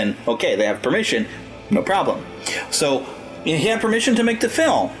stuff, then, okay, they have permission, no problem. So, he had permission to make the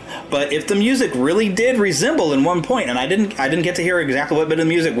film, but if the music really did resemble in one point, and I didn't get to hear exactly what bit of the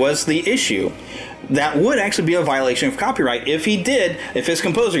music was the issue, that would actually be a violation of copyright if his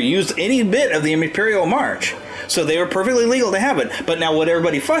composer used any bit of the Imperial March. So they were perfectly legal to have it. But now what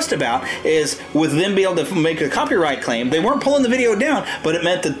everybody fussed about is with them being able to make a copyright claim, they weren't pulling the video down, but it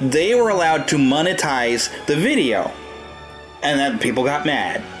meant that they were allowed to monetize the video. And then people got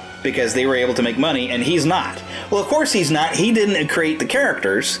mad because they were able to make money, and he's not. Well, of course he's not. He didn't create the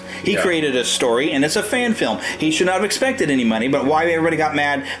characters. He created a story, and it's a fan film. He should not have expected any money, but why everybody got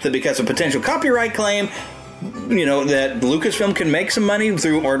mad that because of potential copyright claim, that Lucasfilm can make some money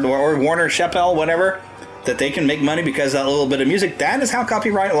through, or Warner Chappell, whatever, that they can make money because of that little bit of music. That is how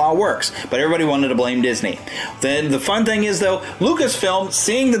copyright law works. But everybody wanted to blame Disney. Then the fun thing is, though, Lucasfilm,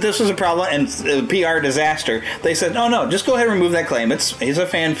 seeing that this was a problem and a PR disaster, they said, no, just go ahead and remove that claim. It's a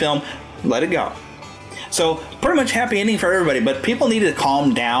fan film. Let it go. So pretty much happy ending for everybody. But people need to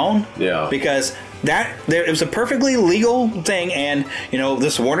calm down. Yeah. Because it was a perfectly legal thing, and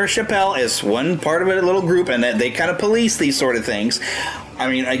this Warner Chappell is one part of a little group, and that they kind of police these sort of things. I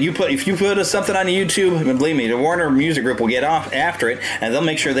mean, if you put something on YouTube, believe me, the Warner Music Group will get off after it, and they'll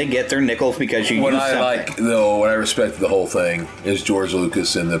make sure they get their nickel because you use something. What I respect the whole thing is George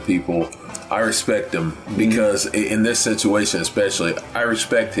Lucas and the people I respect him because in this situation, especially, I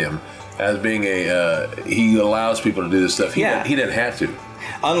respect him as being he allows people to do this stuff. He didn't have to.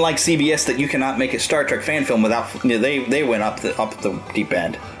 Unlike CBS, that you cannot make a Star Trek fan film without they went up the deep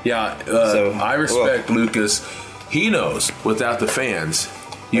end. Yeah, I respect Lucas. He knows without the fans,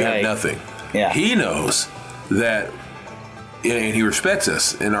 you have nothing. Yeah, he knows that. And he respects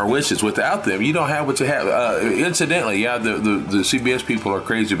us and our wishes. Without them, you don't have what you have. Incidentally, the CBS people are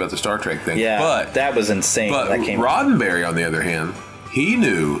crazy about the Star Trek thing. Yeah, but that was insane. But Roddenberry, on the other hand, he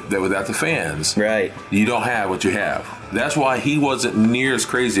knew that without the fans, you don't have what you have. That's why he wasn't near as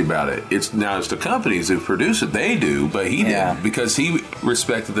crazy about it. It's the companies who produce it, they do, but he didn't because he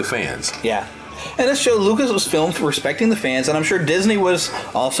respected the fans. Yeah. And this show, Lucas was filmed for respecting the fans, and I'm sure Disney was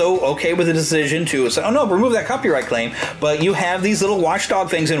also okay with the decision to say, oh no, remove that copyright claim. But you have these little watchdog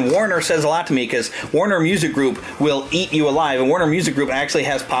things, and Warner says a lot to me because Warner Music Group will eat you alive, and Warner Music Group actually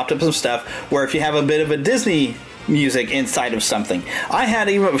has popped up some stuff where if you have a bit of a Disney music inside of something. I had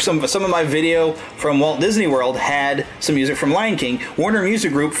even some of my video from Walt Disney World had some music from Lion King. Warner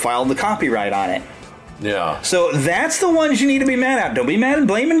Music Group filed the copyright on it. Yeah. So that's the ones you need to be mad at. Don't be mad at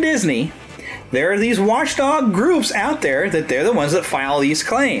blaming Disney. There are these watchdog groups out there that they're the ones that file these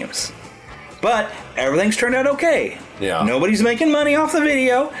claims. But everything's turned out okay. Yeah. Nobody's making money off the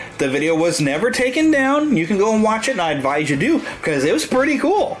video. The video was never taken down. You can go and watch it, and I advise you do, because it was pretty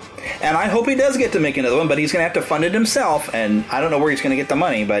cool. And I hope he does get to make another one, but he's going to have to fund it himself, and I don't know where he's going to get the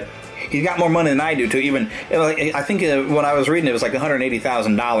money, but he's got more money than I do to even. I think when I was reading, it was like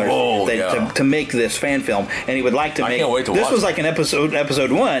 $180,000 to make this fan film, and he would like to make. I can't wait to this watch was it. like an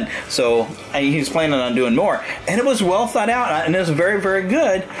episode 1, so he's planning on doing more, and it was well thought out, and it was very, very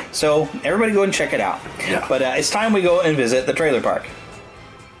good. So everybody go and check it out. Yeah. But it's time we go and visit the trailer park.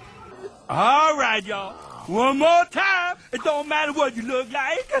 All right, y'all. One more time. It don't matter what you look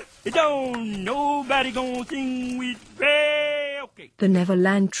like. It don't nobody gonna sing with me. Okay. The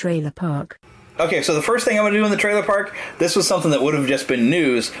Neverland Trailer Park. Okay, so the first thing I'm going to do in the trailer park, this was something that would have just been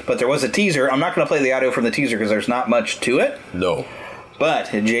news, but there was a teaser. I'm not going to play the audio from the teaser because there's not much to it. No. But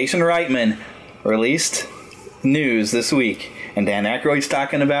Jason Reitman released news this week, and Dan Aykroyd's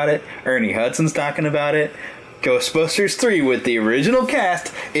talking about it, Ernie Hudson's talking about it. Ghostbusters 3 with the original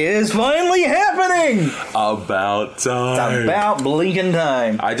cast is finally happening! About time. It's about blinking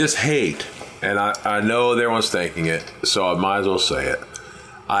time. I just hate, and I know everyone's thinking it, so I might as well say it.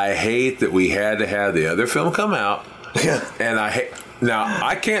 I hate that we had to have the other film come out, and I hate... Now,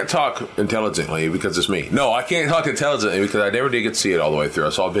 I can't talk intelligently because it's me. No, I can't talk intelligently because I never did get to see it all the way through.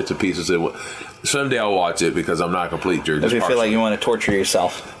 I saw bits and pieces. Someday I'll watch it because I'm not a complete jerk. If you feel like you want to torture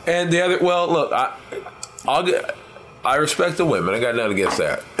yourself. And the other... Well, look, I respect the women. I got nothing against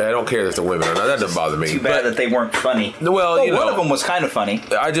that. I don't care if they're women or not. That doesn't bother me. Too bad that they weren't funny. Well, one of them was kind of funny.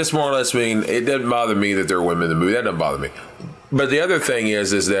 I just more or less mean it doesn't bother me that there are women in the movie. That doesn't bother me. But the other thing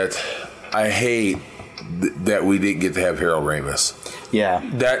is that I hate that we didn't get to have Harold Ramis. Yeah.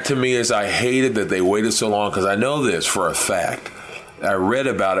 That to me is I hated that they waited so long because I know this for a fact. I read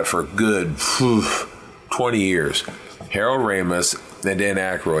about it for a good 20 years. Harold Ramis and Dan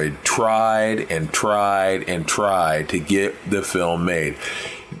Aykroyd tried to get the film made.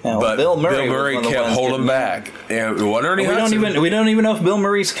 But Bill Murray kept holding back. And we don't even know if Bill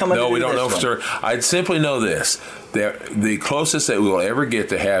Murray's coming. No, we don't know for sure. I simply know this: that the closest that we will ever get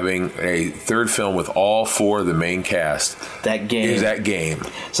to having a third film with all four of the main cast is that game.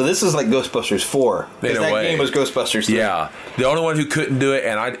 So this is like Ghostbusters 4. Because that game was Ghostbusters 3. Yeah, the only one who couldn't do it,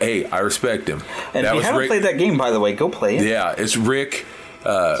 and I respect him. And if you haven't played that game, by the way, go play it. Yeah, it's Rick.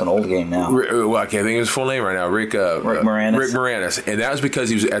 It's an old game now. Well, I can't think of his full name right now. Rick Moranis. Rick Moranis. And that was because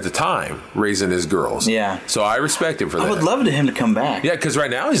he was, at the time, raising his girls. Yeah. So I respect him for that. I would love him to come back. Yeah, because right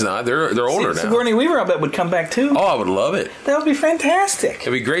now he's not. They're older now. Sigourney Weaver, I bet, would come back too. Oh, I would love it. That would be fantastic.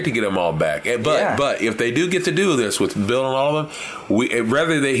 It'd be great to get them all back. But if they do get to do this with Bill and all of them,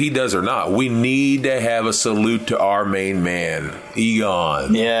 whether he does or not, we need to have a salute to our main man,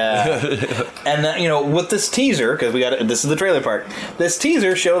 Egon. Yeah. And, with this teaser, because this is the trailer park, this teaser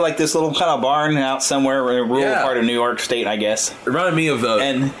showed like this little kind of barn out somewhere in a rural part of New York State, I guess. It reminded me of...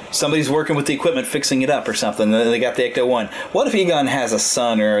 and somebody's working with the equipment, fixing it up or something. They got the Ecto-1. What if Egon has a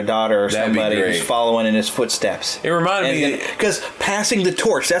son or a daughter or somebody who's following in his footsteps? It reminded me... Because passing the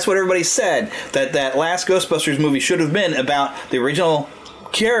torch, that's what everybody said, that last Ghostbusters movie should have been about the original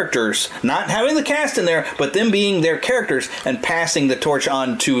characters, not having the cast in there, but them being their characters and passing the torch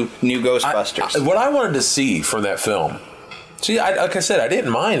on to new Ghostbusters. What I wanted to see from that film... See, like I said, I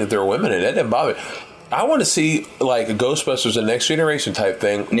didn't mind that there were women in it. That didn't bother me. I want to see like a Ghostbusters, a Next Generation type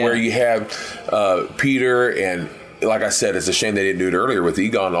thing where you have Peter and like I said, it's a shame they didn't do it earlier with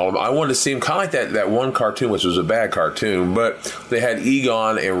Egon and all of them. I wanted to see him kind of like that one cartoon, which was a bad cartoon, but they had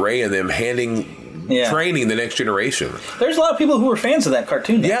Egon and Ray and them training the next generation. There's a lot of people who were fans of that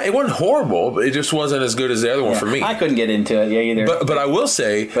cartoon. Yeah, it wasn't horrible, but it just wasn't as good as the other one for me. I couldn't get into it either. But I will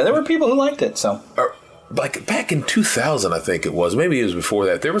say... But there were people who liked it, so... Like back in 2000, I think it was. Maybe it was before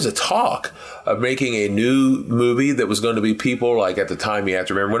that. There was a talk of making a new movie that was going to be people like at the time. You have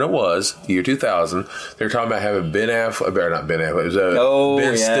to remember when it was, the year 2000. They were talking about having Ben Stiller.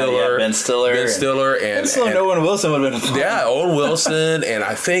 Ben Stiller. Ben Stiller and and Owen Wilson would have been fun. Yeah, Owen Wilson, and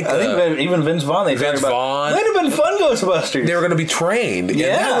I think even Vince Vaughn. Might have been fun Ghostbusters. They were going to be trained. Yeah,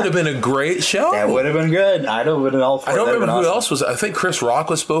 and that would have been a great show. That would have been good. I don't remember who else was. I think Chris Rock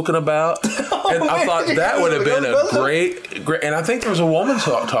was spoken about, and I thought that would have been a great. And I think there was a woman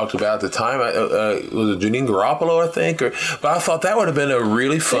talked about at the time. Was it Janine Garoppolo? I think, but I thought that would have been a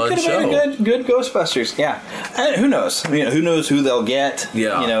really fun show. It could have been a good Ghostbusters. Yeah, and who knows? Who knows who they'll get?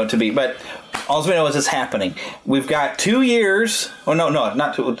 Yeah. To be, but. All we know is it's happening. We've got 2 years. Oh, no,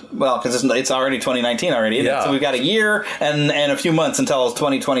 not 2. Well, because it's already 2019 already, isn't it? So we've got a year and a few months until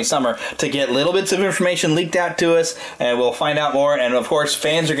 2020 summer to get little bits of information leaked out to us, and we'll find out more. And, of course,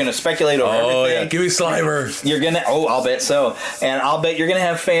 fans are going to speculate over everything. Oh, yeah. Give me Slimer. You're going to... Oh, I'll bet so. And I'll bet you're going to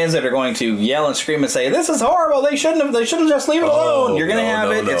have fans that are going to yell and scream and say, this is horrible. They shouldn't just leave it alone. You're going to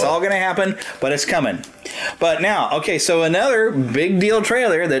have it. No. It's all going to happen, but it's coming. But now, okay, so another big deal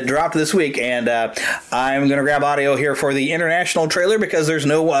trailer that dropped this week, and I'm going to grab audio here for the international trailer because there's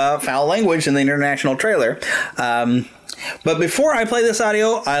no foul language in the international trailer. But before I play this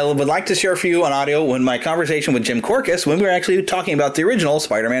audio, I would like to share for you an audio when my conversation with Jim Korkis when we were actually talking about the original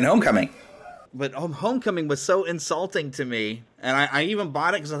Spider-Man Homecoming. But Homecoming was so insulting to me, and I even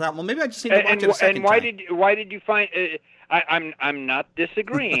bought it because I thought, well, maybe I just need to watch it a second time. And why did you find... I'm not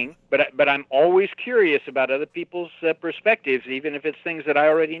disagreeing, but I'm always curious about other people's perspectives, even if it's things that I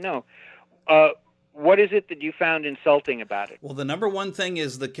already know. What is it that you found insulting about it? Well, the number one thing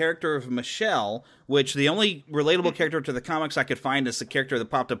is the character of Michelle, which the only relatable character to the comics I could find is the character that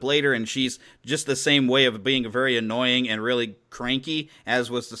popped up later, and she's just the same way of being very annoying and really cranky as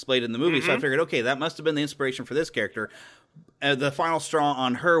was displayed in the movie. Mm-hmm. So I figured, okay, that must have been the inspiration for this character. The final straw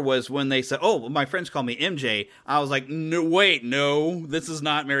on her was when they said, oh, my friends call me MJ. I was like, no, this is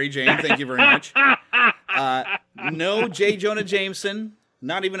not Mary Jane. Thank you very much. No J. Jonah Jameson.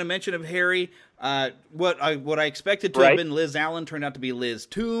 Not even a mention of Harry. What I expected to have been Liz Allen turned out to be Liz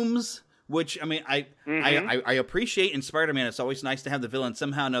Toombs, which, I mean, I appreciate in Spider-Man. It's always nice to have the villain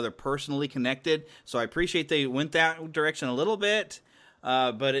somehow or another personally connected. So I appreciate they went that direction a little bit.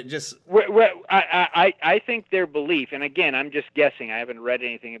 But it just... Well, I think their belief, and again, I'm just guessing, I haven't read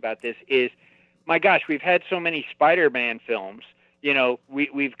anything about this, is, my gosh, we've had so many Spider-Man films,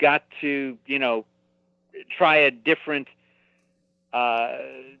 we've got to, try a different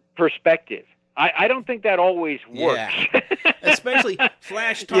perspective. I don't think that always works. Yeah. Especially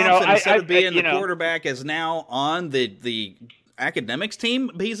Flash Thompson, instead of being the quarterback, is now on the academics team.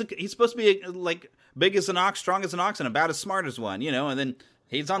 But he's supposed to be like... big as an ox, strong as an ox, and about as smart as one, and then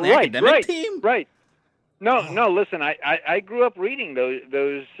he's on the academic team? Right. No, listen, I grew up reading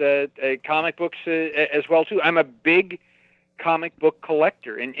those comic books as well, too. I'm a big comic book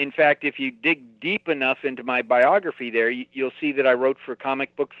collector. In fact, if you dig deep enough into my biography there, you'll see that I wrote for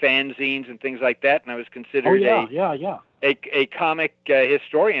comic book fanzines and things like that, and I was considered a comic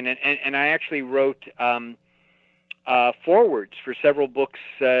historian, and I actually wrote... forwards for several books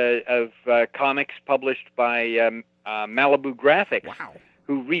of comics published by Malibu Graphics,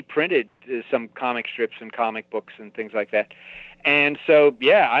 who reprinted some comic strips and comic books and things like that. And so,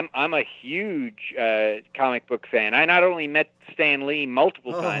 I'm a huge comic book fan. I not only met Stan Lee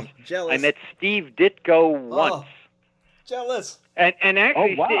multiple times, jealous. I met Steve Ditko once. Jealous. And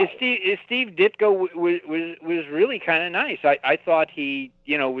actually, Steve Ditko was really kind of nice. I thought he,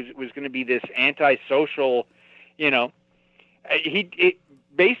 was going to be this antisocial.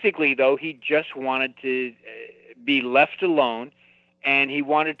 Basically, though, he just wanted to be left alone, and he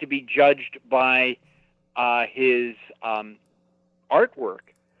wanted to be judged by his artwork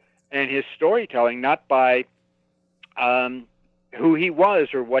and his storytelling, not by who he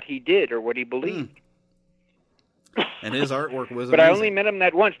was or what he did or what he believed. And his artwork was but amazing. I only met him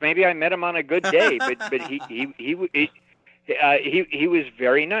that once. Maybe I met him on a good day, but he was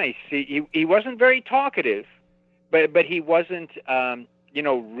very nice. He wasn't very talkative. But he wasn't,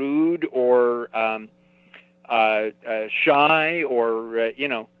 rude or shy or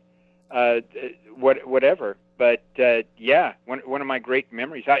whatever. But one of my great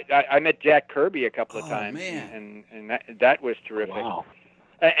memories. I met Jack Kirby a couple of times, man. and that was terrific. Wow.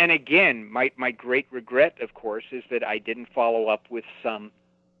 And again, my great regret, of course, is that I didn't follow up with some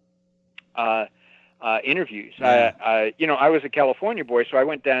interviews. I was a California boy, so I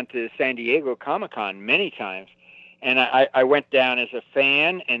went down to San Diego Comic-Con many times, and I went down as a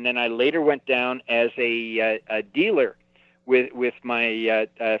fan, and then I later went down as a dealer with my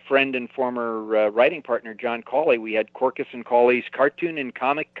friend and former writing partner, John Cawley. We had Corcus and Cawley's Cartoon and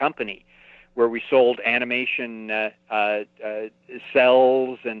Comic Company, where we sold animation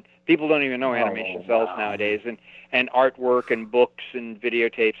cells, and people don't even know animation cells nowadays, and artwork and books and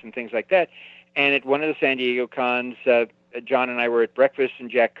videotapes and things like that. And at one of the San Diego cons, John and I were at breakfast, and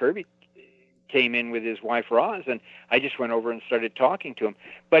Jack Kirby came in with his wife Roz, and I just went over and started talking to him.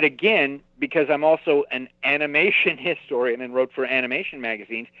 But again, because I'm also an animation historian and wrote for animation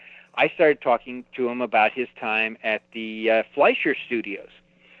magazines, I started talking to him about his time at the Fleischer Studios,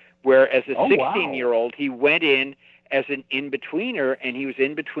 where as a 16-year-old, he went in as an in-betweener, and he was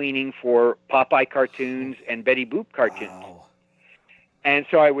in-betweening for Popeye cartoons and Betty Boop cartoons. Wow. And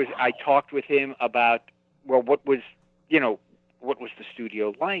so I talked with him about, well, what was the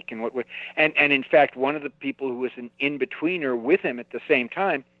studio like, and and in fact, one of the people who was an in-betweener with him at the same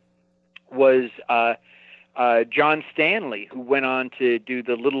time was John Stanley, who went on to do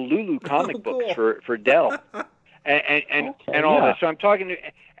the Little Lulu comic books for Dell, and all that. So I'm talking to,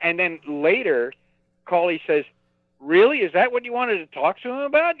 and then later, Cawley says, "Really? Is that what you wanted to talk to him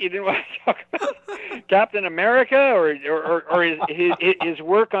about? You didn't want to talk about Captain America or his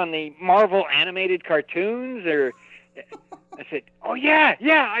work on the Marvel animated cartoons?" Or I said, "Oh yeah,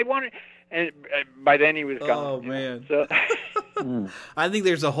 I wanted." And by then he was gone. Oh man! So I think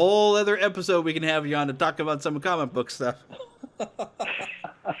there's a whole other episode we can have you on to talk about some comic book stuff.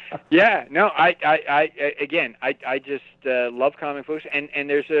 Yeah, no, I just love comic books, and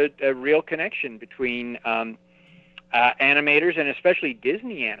there's a real connection between animators, and especially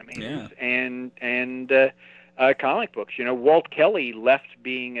Disney animators, and comic books. Walt Kelly left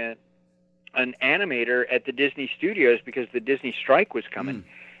being an animator at the Disney Studios because the Disney strike was coming.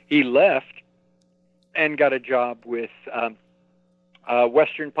 He left and got a job with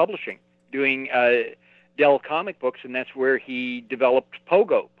Western Publishing, doing Dell comic books, and that's where he developed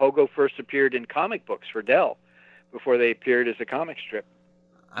Pogo. Pogo first appeared in comic books for Dell before they appeared as a comic strip.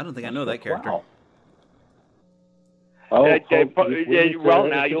 I don't think I know that character. Wow. Well,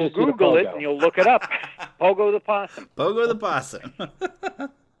 now you'll Google it and you'll look it up. Pogo the Possum. Pogo the Possum.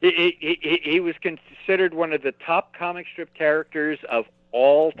 He was considered one of the top comic strip characters of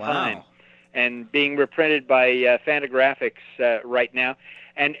all time, and being reprinted by Fantagraphics right now.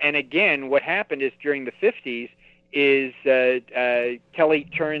 And again, what happened is during the 50s is Kelly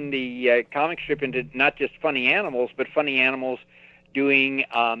turned the comic strip into not just funny animals, but funny animals doing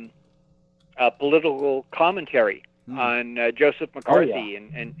political commentary on Joseph McCarthy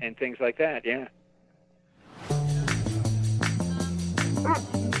and things like that. Yeah.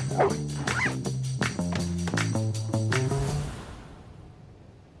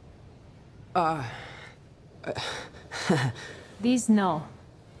 These, no.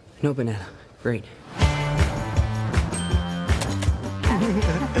 No banana. Great.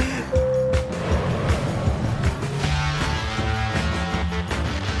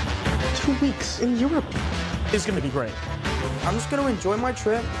 2 weeks in Europe. It's gonna be great. I'm just gonna enjoy my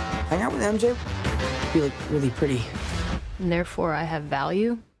trip, hang out with MJ, be like really pretty. And therefore I have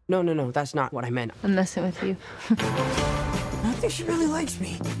value? No, that's not what I meant. I'm messing with you. I think she really likes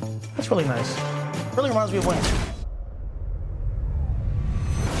me. That's really nice. Really reminds me of when.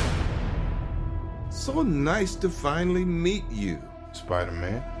 So nice to finally meet you,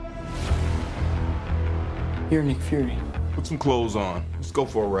 Spider-Man. You're Nick Fury. Put some clothes on. Let's go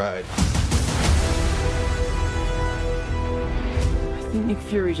for a ride. I think Nick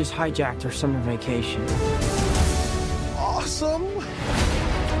Fury just hijacked our summer vacation. Awesome!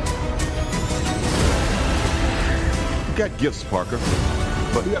 You got gifts, Parker,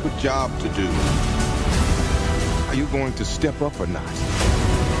 but you have a job to do. Are you going to step up or not?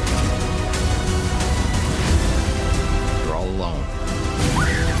 You're all alone.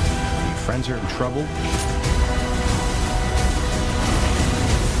 Your friends are in trouble.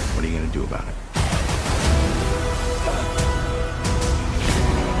 What are you going to do about it?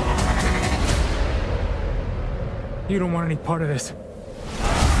 You don't want any part of this.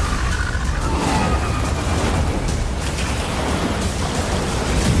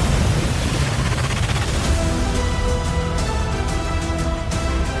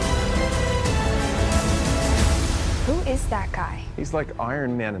 Who is that guy? He's like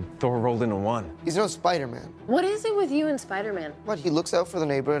Iron Man and Thor rolled into one. He's no Spider-Man. What is it with you and Spider-Man? What, he looks out for the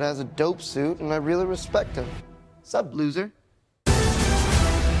neighborhood, has a dope suit, and I really respect him. Sup, loser?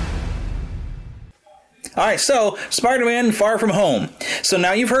 All right, so Spider-Man: Far From Home. So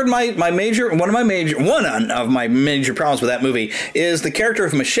now you've heard one of my major problems with that movie is the character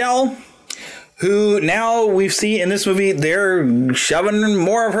of Michelle, who now we see in this movie they're shoving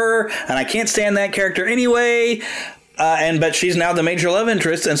more of her, and I can't stand that character anyway. But she's now the major love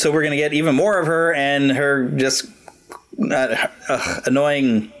interest, and so we're going to get even more of her and her just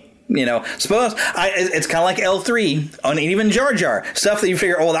annoying. Suppose it's kind of like L3 on even Jar Jar stuff that you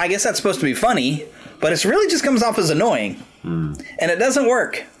figure. Oh, I guess that's supposed to be funny. But it really just comes off as annoying. And it doesn't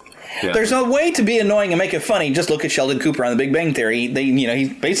work. Yeah. There's no way to be annoying and make it funny. Just look at Sheldon Cooper on The Big Bang Theory.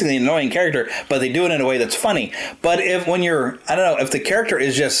 He's basically an annoying character, but they do it in a way that's funny. But if the character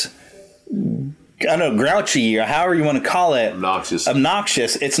is just, grouchy or however you want to call it.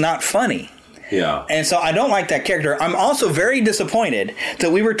 Obnoxious, it's not funny. Yeah. And so I don't like that character. I'm also very disappointed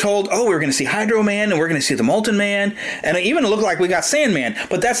that we were told, we're going to see Hydro Man and we're going to see the Molten Man. And it even looked like we got Sandman.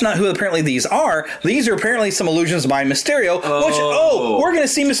 But that's not who apparently these are. These are apparently some illusions by Mysterio. We're going to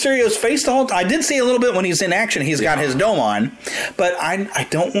see Mysterio's face the whole time. I did see a little bit when he's in action. He's got his dome on. But I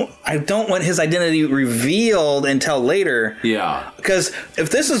don't want his identity revealed until later. Yeah. Because if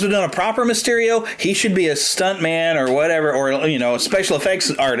this has been a proper Mysterio, he should be a stunt man or whatever, or, a special effects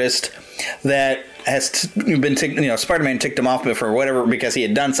artist that has been, Spider-Man ticked him off for whatever because he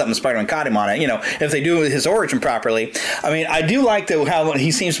had done something. Spider-Man caught him on it. If they do his origin properly, I do like how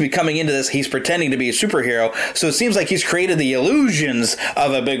he seems to be coming into this. He's pretending to be a superhero, so it seems like he's created the illusions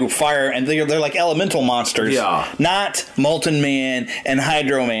of a big fire, and they're like elemental monsters, not Molten Man and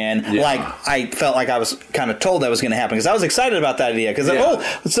Hydro Man. Yeah. Like I felt like I was kind of told that was going to happen because I was excited about that idea because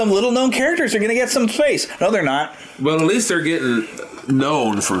some little known characters are going to get some space. No, they're not. Well, at least they're getting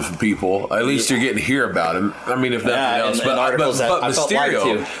known for people. At least you're getting to hear about him. I mean, if nothing else. But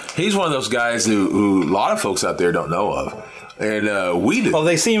Mysterio, he's one of those guys who a lot of folks out there don't know of. And we do. Well,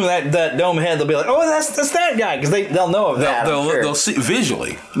 they see him that dome head, they'll be like, that's that guy, because they'll know of that. They'll see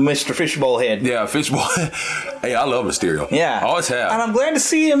visually. Mr. Fishbowl Head. Yeah, Fishbowl. Hey, I love Mysterio. Yeah. I always have. And I'm glad to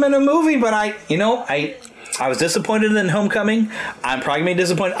see him in a movie, but I was disappointed in Homecoming. I'm probably going to be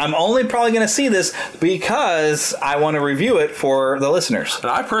disappointed. I'm only probably going to see this because I want to review it for the listeners.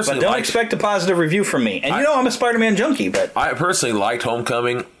 And I personally don't expect a positive review from me. And I'm a Spider-Man junkie, but I personally liked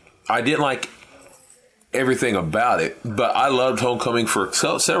Homecoming. I didn't like everything about it, but I loved Homecoming for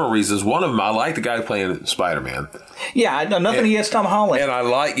several reasons. One of them, I like the guy playing Spider-Man. Yeah, I know nothing against Tom Holland. And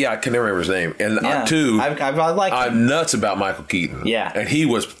I can never remember his name. And I'm nuts about Michael Keaton. Yeah. And he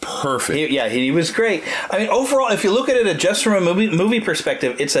was perfect. He was great. I mean, overall, if you look at it just from a movie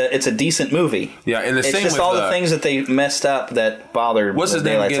perspective, it's a decent movie. Yeah, and it's just all the things that they messed up that bothered. What's his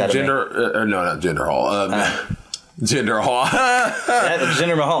name again? Not Jinder Hall. Jinder Mahal.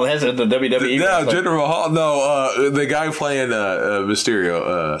 Jinder Mahal. That's the WWE. No, Jinder Mahal. No, the guy playing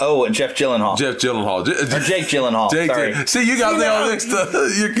Mysterio. Jeff Gyllenhaal. Or Jake Gyllenhaal. Sorry. See, you got me all mixed up.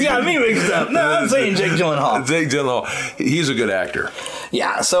 You got me mixed up. No, I'm saying Jake Gyllenhaal. Jake Gyllenhaal. He's a good actor.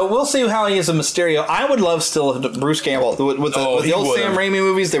 Yeah, so we'll see how he is a Mysterio. I would love still Bruce Campbell. With the old Sam Raimi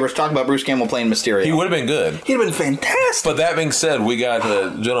movies, they were talking about Bruce Campbell playing Mysterio. He would have been good. He'd have been fantastic. But that being said, we got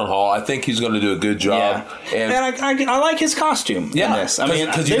Gyllenhaal. I think he's going to do a good job. Yeah. And I like his costume in this. I mean,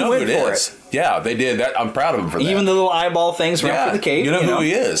 because you know who it is. Yeah, they did. I'm proud of him for that. Even the little eyeball things right for the cape. You know who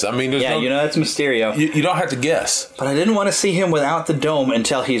he is. I mean, it's Mysterio. You don't have to guess. But I didn't want to see him without the dome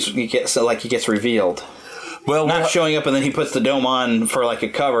until he gets revealed. Well, not showing up and then he puts the dome on for like a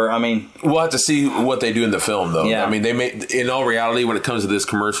cover. I mean, we'll have to see what they do in the film, though. Yeah. I mean, in all reality, when it comes to this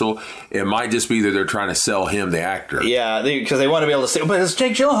commercial, it might just be that they're trying to sell him, the actor. Yeah, because they want to be able to see. But it's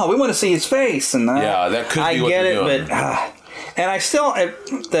Jake Gyllenhaal. We want to see his face. And that could be what they're doing. But and I still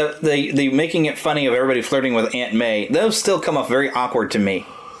the making it funny of everybody flirting with Aunt May. Those still come off very awkward to me.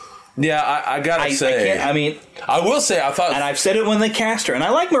 Yeah, I gotta say. I will say, I thought, and I've said it when they cast her, and I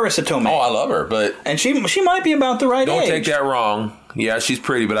like Marissa Tomei. Oh, I love her, and she might be about the right age. Don't take that wrong. Yeah, she's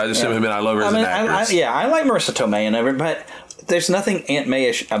pretty, but I just I love her as an actress. I like Marissa Tomei and everything, but there's nothing Aunt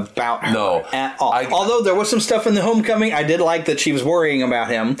May-ish about her at all. Although there was some stuff in the Homecoming, I did like that she was worrying about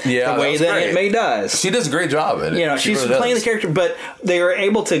him the way that Aunt May does. She does a great job in it. She's really playing the character, but they were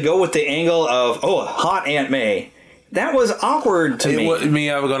able to go with the angle of hot Aunt May. That was awkward to me.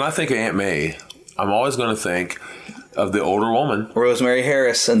 When I think of Aunt May, I'm always going to think of the older woman, Rosemary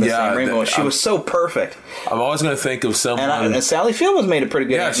Harris, in the Sam Raimi one. She was so perfect. I'm always going to think of someone. And Sally Field was made a pretty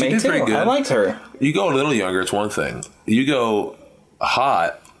good Aunt May, too. Pretty good. I liked her. You go a little younger, it's one thing. You go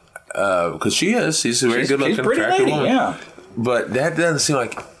hot, because she's a very good-looking, attractive woman. Yeah. But that doesn't seem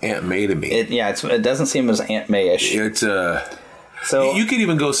like Aunt May to me. It doesn't seem as Aunt May-ish. So you could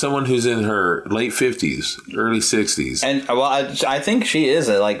even go someone who's in her late 50s, early 60s. And well, I think she is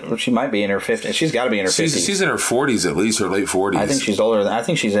she might be in her 50s. She's got to be in her 50s. She's in her 40s at least, her late 40s. I think she's older than. I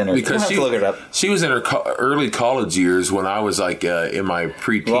think she's in her. Because have to look it up. She was in her early college years when I was in my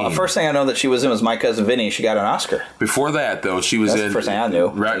preteen. Well, the first thing I know that she was in was My Cousin Vinny. She got an Oscar. Before that, though, she was That's the first thing I knew.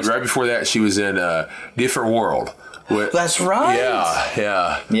 Right before that, she was in Different World. That's right.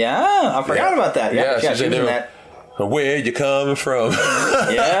 Yeah. I forgot about that. Yeah, she was in that. Where you coming from?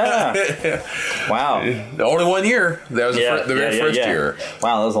 Yeah. Wow. Only 1 year. That was the very first year.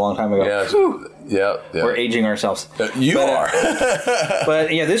 Wow, that was a long time ago. Yeah. We're aging ourselves. You are.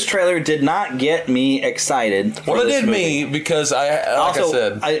 But yeah, this trailer did not get me excited. Well, it did me because I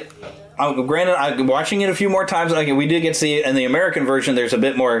said. Granted, I'm watching it a few more times. Like we did get to see in the American version, there's a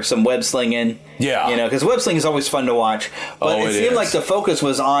bit more some web slinging. Yeah, because web slinging is always fun to watch. But it seemed like the focus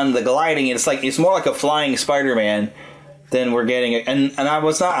was on the gliding. It's more like a flying Spider-Man than we're getting. And I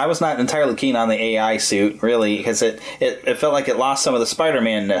was not entirely keen on the AI suit really because it felt like it lost some of the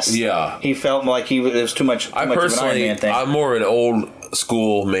Spider-Man-ness. Yeah, he felt like it was too much. I personally, of an Iron Man thing. I'm more of an old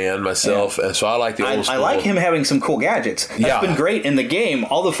school man myself, and so I like the old school. I like him having some cool gadgets. That's been great in the game.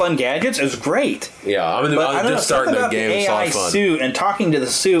 All the fun gadgets is great. Yeah, I'm just starting the game. The AI suit and talking to the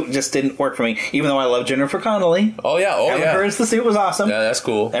suit just didn't work for me. Even though I love Jennifer Connelly. Having her as the suit was awesome. Yeah, that's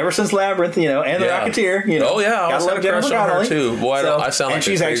cool. Ever since Labyrinth, and the Rocketeer. Gotta love Jennifer Connelly too. Boy, I sound like and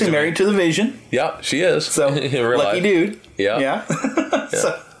she's actually married to the Vision. Yeah, she is. So lucky dude. Yeah.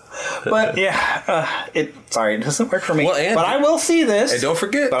 But it doesn't work for me. Well, but I will see this. And don't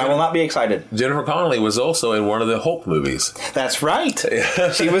forget, but I will not be excited. Jennifer Connelly was also in one of the Hulk movies. That's right.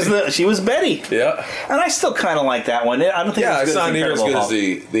 She was Betty. Yeah, and I still kind of like that one. I don't think it's not near as good as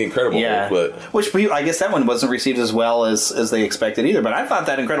the Incredible Hulk, but which I guess that one wasn't received as well as they expected either. But I thought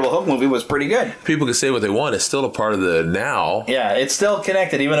that Incredible Hulk movie was pretty good. People can say what they want; it's still a part of the now. Yeah, it's still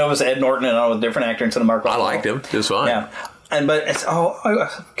connected, even though it was Ed Norton and a different actor instead of Mark Ruffalo. I liked him; it was fine. Yeah. But it's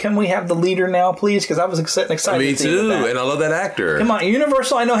can we have the leader now, please? Because I was excited. Me too, and I love that actor. Come on,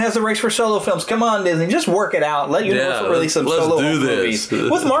 Universal. I know has the rights for solo films. Come on, Disney, just work it out. Let Universal release some solo movies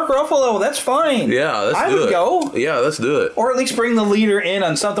with Mark Ruffalo. That's fine. Yeah, I would go. Yeah, let's do it. Or at least bring the leader in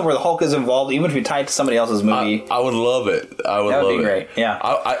on something where the Hulk is involved, even if you tie it to somebody else's movie. I would love it. That would be great.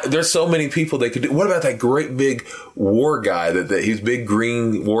 Yeah. There's so many people they could do. What about that great big war guy? That he's big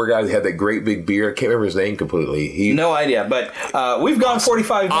green war guy that had that great big beard. I can't remember his name completely. No idea, but we've gone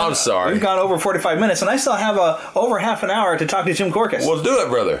 45 minutes. I'm sorry. We've gone over 45 minutes, and I still have over half an hour to talk to Jim Korkis. Well, do it,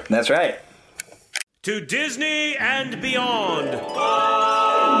 brother. That's right. To Disney and beyond.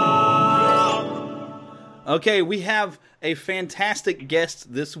 Okay, we have a fantastic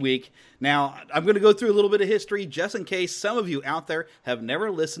guest this week. Now, I'm going to go through a little bit of history just in case some of you out there have never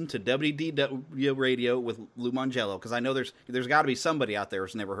listened to WDW Radio with Lou Mongello, because I know there's got to be somebody out there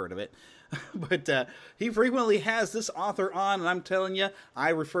who's never heard of it. But he frequently has this author on, and I'm telling you, I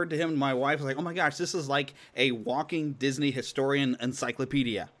referred to him and my wife. I was like, oh my gosh, this is like a walking Disney historian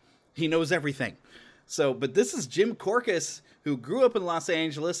encyclopedia. He knows everything. But this is Jim Korkis, who grew up in Los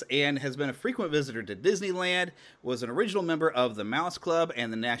Angeles and has been a frequent visitor to Disneyland, was an original member of the Mouse Club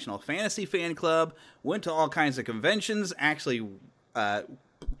and the National Fantasy Fan Club, went to all kinds of conventions, actually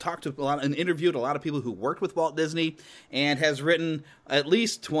talked to a lot and interviewed a lot of people who worked with Walt Disney, and has written at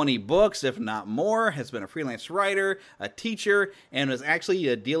least 20 books, if not more, has been a freelance writer, a teacher, and was actually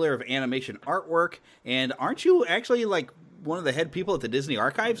a dealer of animation artwork. And aren't you actually like one of the head people at the Disney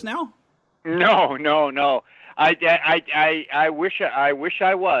Archives now? No. I wish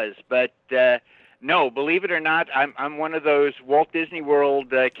I was, but no. Believe it or not, I'm one of those Walt Disney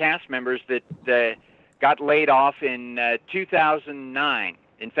World cast members that got laid off in 2009.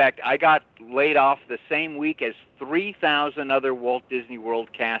 In fact, I got laid off the same week as 3,000 other Walt Disney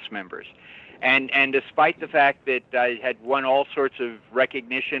World cast members, and despite the fact that I had won all sorts of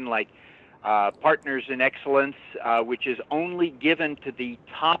recognition, like Partners in Excellence, which is only given to the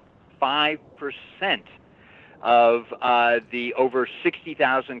top 5% of the over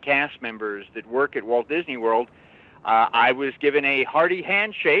 60,000 cast members that work at Walt Disney World, I was given a hearty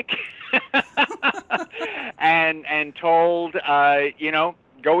handshake and told,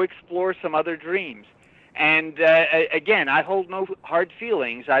 go explore some other dreams. And again, I hold no hard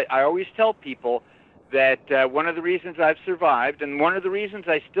feelings. I always tell people that one of the reasons I've survived, and one of the reasons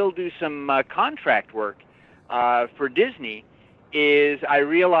I still do some contract work for Disney, is I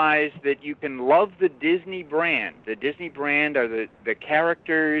realize that you can love the Disney brand. The Disney brand are the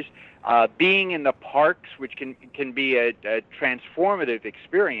characters, being in the parks, which can be a transformative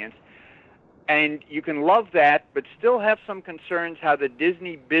experience. And you can love that, but still have some concerns how the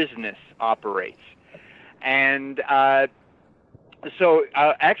Disney business operates. And So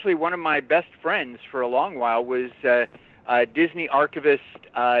actually, one of my best friends for a long while was Disney archivist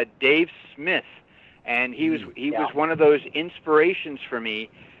Dave Smith, and he was one of those inspirations for me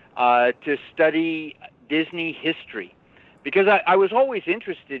to study Disney history, because I was always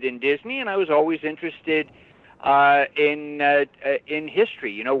interested in Disney, and I was always interested in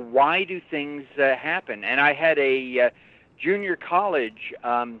history. You know, why do things happen? And I had a junior college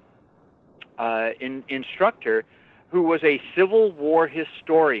instructor who was a Civil War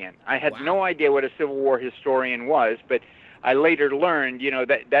historian. I had no idea what a Civil War historian was, but I later learned, you know,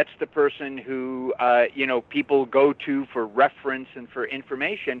 that's the person who, you know, people go to for reference and for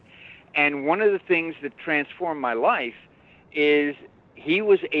information. And one of the things that transformed my life is he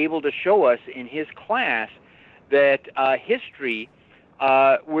was able to show us in his class that history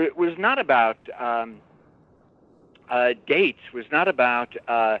was not about dates, was not about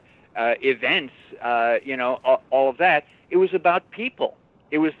events, you know, all of that. It was about people.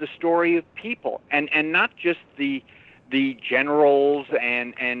 It was the story of people, and not just the generals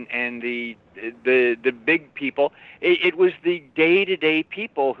and the big people. It was the day-to-day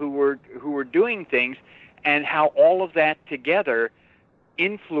people who were doing things, and how all of that together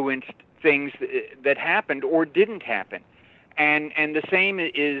influenced things that happened or didn't happen. And the same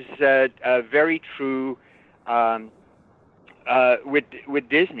is very true with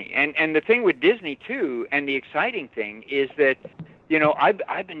Disney. And the thing with Disney too, and the exciting thing is that, you know,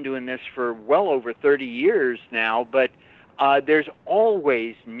 I've been doing this for well over 30 years now, but there's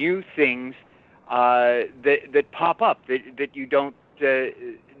always new things that pop up that you don't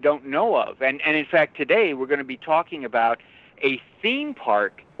know of. And in fact, today we're going to be talking about a theme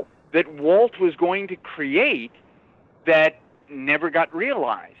park that Walt was going to create that never got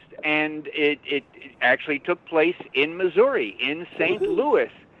realized. And it actually took place in Missouri, in St.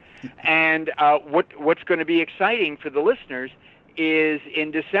 Louis. And what's going to be exciting for the listeners is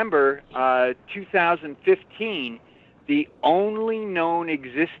in December 2015, the only known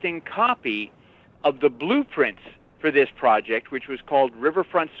existing copy of the blueprints for this project, which was called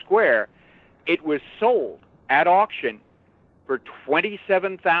Riverfront Square, it was sold at auction for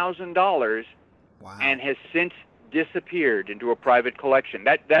 $27,000 and has since disappeared into a private collection.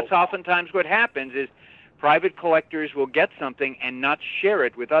 That's oftentimes what happens is private collectors will get something and not share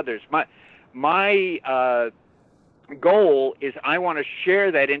it with others. My goal is I want to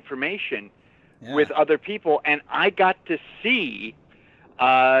share that information with other people, and I got to see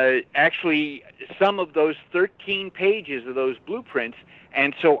actually some of those 13 pages of those blueprints,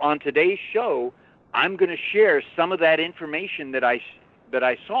 and so on today's show I'm going to share some of that information that I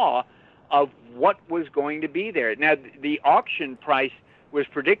saw of what was going to be there. Now, the auction price was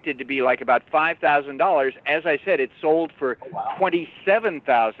predicted to be like about $5,000. As I said, it sold for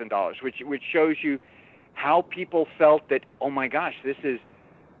 $27,000, which shows you how people felt that, oh my gosh, this is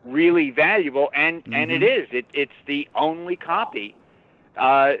really valuable, and it is. It's the only copy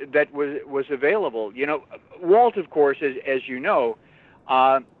that was available. You know, Walt, of course, as you know,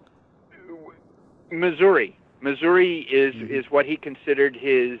 Missouri is what he considered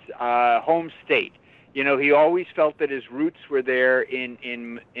his home state. You know, he always felt that his roots were there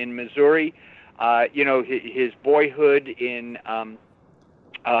in Missouri. You know, his boyhood in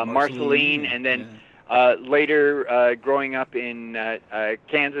Marceline, and then later growing up in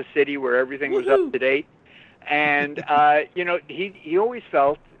Kansas City, where everything was up to date. And you know, he always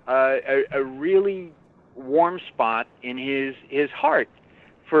felt a really warm spot in his heart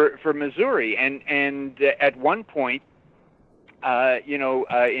for Missouri, and at one point, you know,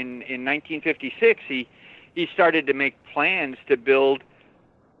 in 1956, he started to make plans to build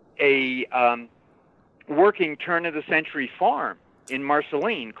a working turn-of-the-century farm in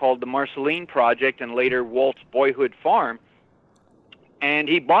Marceline called the Marceline Project, and later Walt's Boyhood Farm. And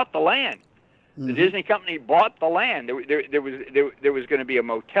he bought the land. The Disney company bought the land. There was going to be a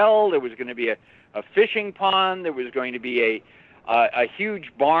motel. There was going to be a fishing pond. There was going to be a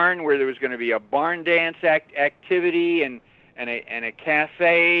huge barn where there was going to be a barn dance activity and a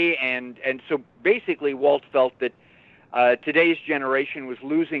cafe, and so basically Walt felt that today's generation was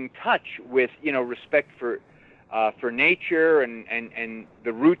losing touch with, you know, respect for nature and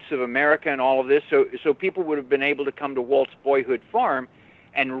the roots of America and all of this. So people would have been able to come to Walt's Boyhood Farm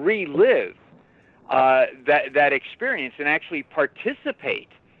and relive that experience and actually participate,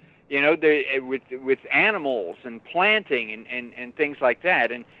 you know, with animals and planting and things like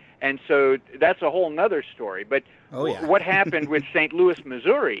that. And so that's a whole nother story. But what happened with St. Louis,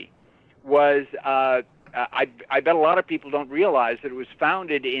 Missouri was, I bet a lot of people don't realize that it was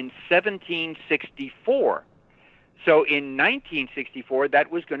founded in 1764. So in 1964,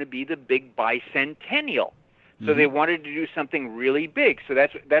 that was going to be the big bicentennial. So they wanted to do something really big. So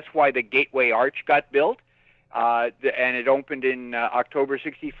that's why the Gateway Arch got built, and it opened in October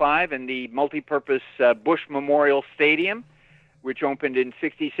 '65, and the multi-purpose Bush Memorial Stadium, which opened in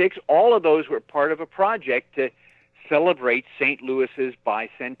 '66. All of those were part of a project to celebrate St. Louis's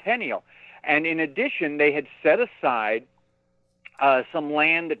bicentennial. And in addition, they had set aside some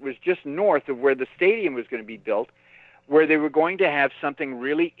land that was just north of where the stadium was going to be built, where they were going to have something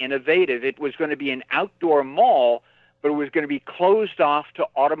really innovative. It was going to be an outdoor mall, but it was going to be closed off to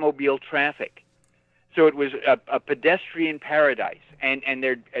automobile traffic. So it was a pedestrian paradise. And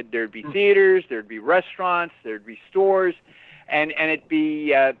there'd be theaters, there'd be restaurants, there'd be stores, and it'd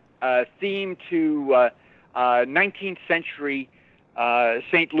be themed to 19th century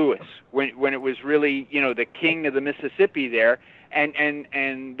St. Louis, when it was really, the king of the Mississippi there,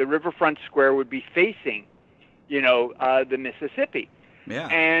 and the riverfront square would be facing, the Mississippi. Yeah.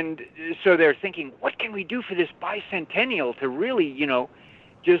 And so they're thinking, what can we do for this bicentennial to really,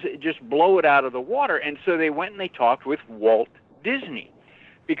 just blow it out of the water? And so they went and they talked with Walt Disney,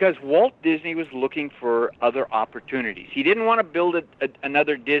 because Walt Disney was looking for other opportunities. He didn't want to build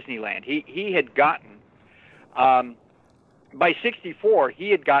another Disneyland. He had gotten, by '64,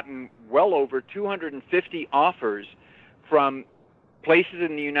 he had gotten well over 250 offers from places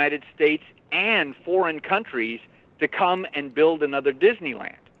in the United States and foreign countries to come and build another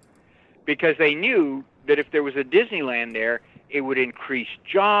Disneyland, because they knew that if there was a Disneyland there, it would increase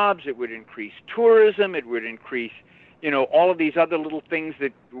jobs, it would increase tourism, it would increase, all of these other little things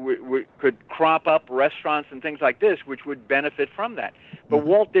that could crop up, restaurants and things like this, which would benefit from that. But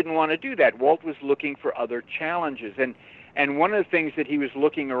Walt didn't want to do that. Walt was looking for other challenges. And one of the things that he was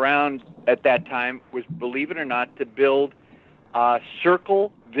looking around at that time was, believe it or not, to build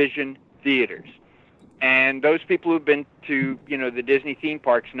Circle Vision theaters. And those people who've been to, the Disney theme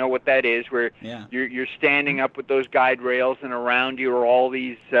parks know what that is, where you're standing up with those guide rails, and around you are all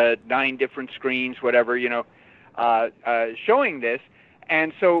these 9 different screens, whatever, showing this.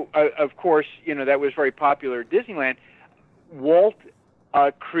 And so, of course, that was very popular at Disneyland. Walt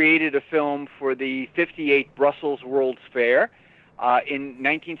created a film for the '58 Brussels World's Fair. In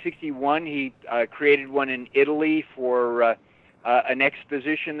 1961, he created one in Italy for an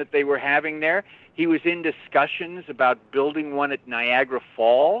exposition that they were having there. He was in discussions about building one at Niagara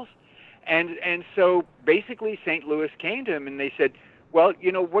Falls. And so basically St. Louis came to him and they said, well,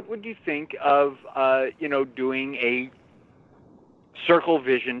 what would you think of, doing a Circle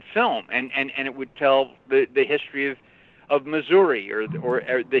Vision film? And it would tell the history of Missouri or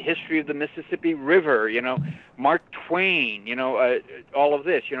the history of the Mississippi River, Mark Twain, all of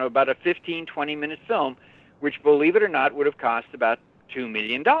this, about a 15, 20-minute film, which, believe it or not, would have cost about $2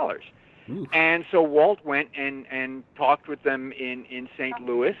 million. Ooh. And so Walt went and talked with them in St.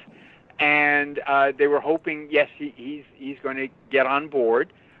 Louis, and they were hoping, yes, he's going to get on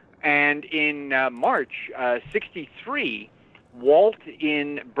board. And in March '63, Walt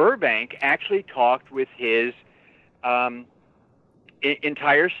in Burbank actually talked with his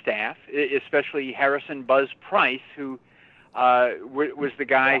entire staff, especially Harrison Buzz Price, who was the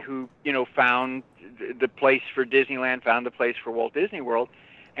guy who, found the place for Disneyland, found the place for Walt Disney World,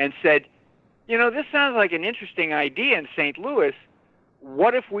 and said, this sounds like an interesting idea in St. Louis.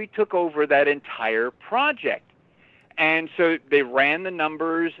 What if we took over that entire project? And so they ran the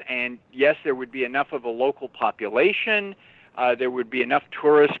numbers, and yes, there would be enough of a local population. There would be enough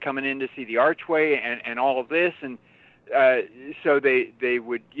tourists coming in to see the Archway and all of this. And so they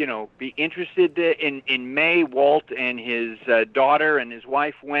would, be interested. In May, Walt and his daughter and his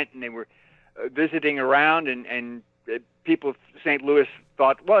wife went, and they were visiting around, and people of St. Louis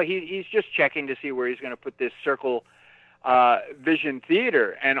thought, well, he's just checking to see where he's going to put this Circle Vision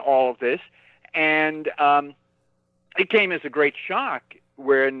Theater and all of this. And it came as a great shock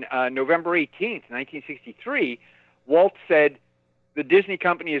when November 18th, 1963, Walt said the Disney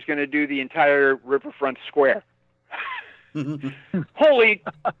company is going to do the entire Riverfront Square. Holy,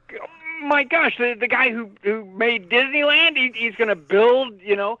 my gosh, the guy who made Disneyland, he's going to build,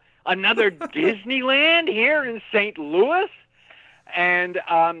 another Disneyland here in St. Louis? And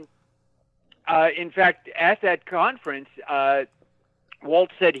in fact, at that conference,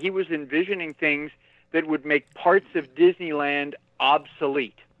 Walt said he was envisioning things that would make parts of Disneyland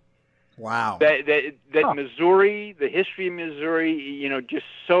obsolete. Wow. That Missouri, the history of Missouri, just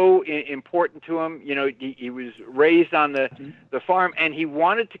so important to him. He was raised on the farm, and he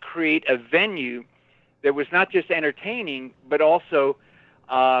wanted to create a venue that was not just entertaining, but also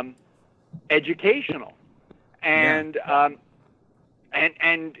educational. And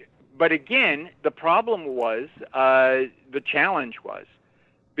but again, the problem was, the challenge was,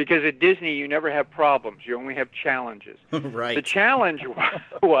 because at Disney you never have problems; you only have challenges. Right. The challenge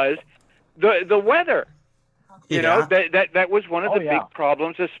was the weather. You know, that was one of the big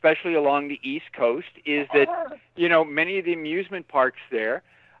problems, especially along the East Coast, is that, you know, many of the amusement parks there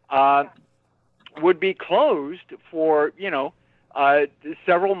would be closed for, you know,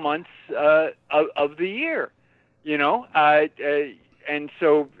 several months of the year, you know. And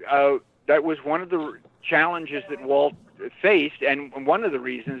so that was one of the challenges that Walt faced, and one of the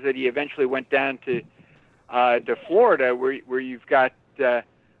reasons that he eventually went down to Florida, where you've got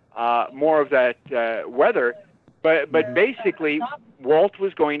more of that weather. But basically, Walt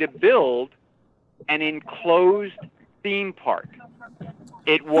was going to build an enclosed theme park.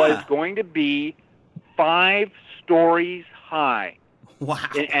 It was going to be 5 stories high. Wow!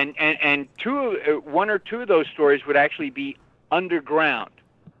 And one or two of those stories would actually be underground.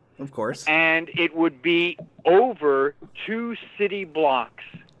 Of course. And it would be over 2 city blocks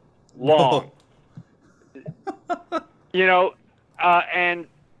long. You know, and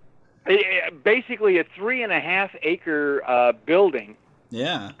basically a 3.5 acre building.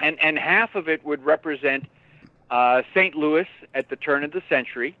 Yeah. And half of it would represent St. Louis at the turn of the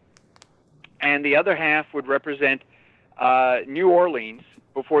century, and the other half would represent New Orleans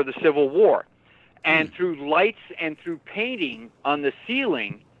before the Civil War. And through lights and through painting on the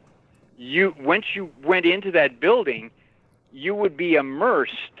ceiling, once you went into that building, you would be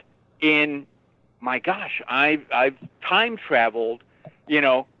immersed in, my gosh, I've time traveled, you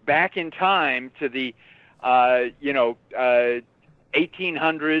know, back in time to the 1800s,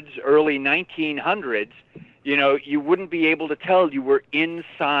 early 1900s. You know, you wouldn't be able to tell you were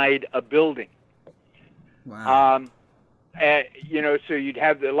inside a building. Wow. You know, so you'd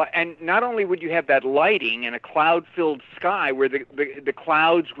have and not only would you have that lighting and a cloud-filled sky where the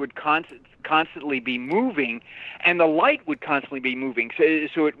clouds would constantly be moving, and the light would constantly be moving.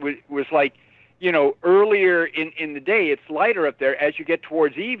 So it was like, you know, earlier in the day, it's lighter up there. As you get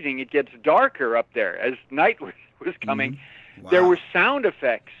towards evening, it gets darker up there. As night was coming, Wow. There were sound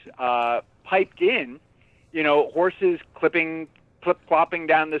effects piped in, you know, horses clip-clopping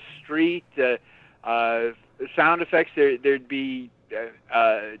down the street, sound effects. There'd be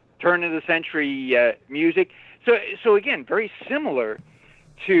turn of the century music. So again, very similar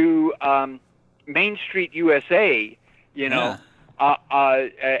to Main Street USA, you know.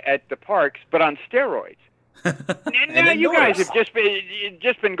 At the parks, but on steroids. Now you guys have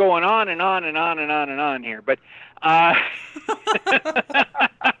just been going on and on and on and on and on here, but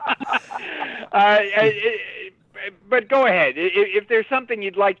but go ahead. If there's something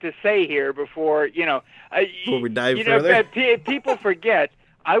you'd like to say here before before we dive further, people forget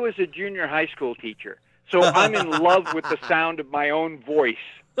I was a junior high school teacher, so I'm in love with the sound of my own voice,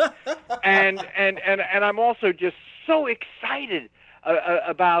 and I'm also just so excited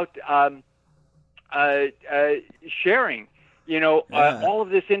about sharing, you know, all of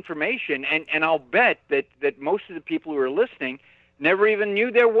this information, and I'll bet that most of the people who are listening never even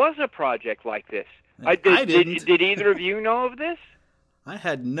knew there was a project like this. I didn't. Did either of you know of this? I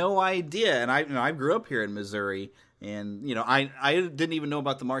had no idea, and I grew up here in Missouri, and you know, I didn't even know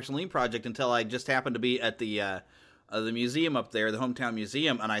about the Marceline Project until I just happened to be at the museum up there, the Hometown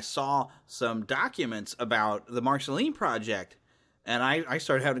Museum, and I saw some documents about the Marceline Project, and I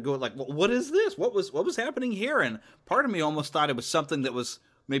started having to go like, well, what is this? What was happening here? And part of me almost thought it was something that was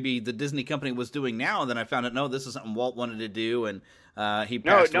maybe the Disney company was doing now, and then I found out, no, this is something Walt wanted to do, and he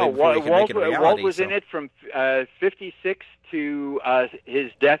passed away before he could make it a reality. Walt was in it from 56 to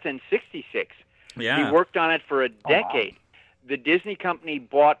his death in 66. Yeah. He worked on it for a decade. The Disney company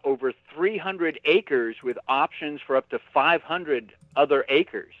bought over 300 acres with options for up to 500 other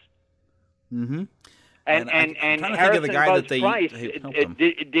acres. Mm-hmm. And Harrison Buzz Price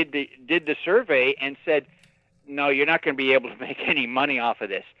did the survey and said, no, you're not going to be able to make any money off of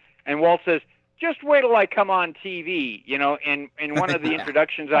this. And Walt says, just wait till I come on TV. You know, in one of the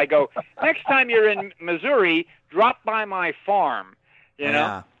introductions, I go, next time you're in Missouri, drop by my farm. You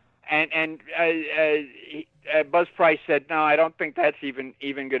know, and Buzz Price said, no, I don't think that's even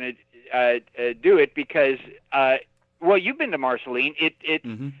going to do it because, well, you've been to Marceline.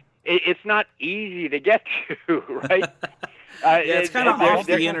 It's not easy to get to, right? It's kind of off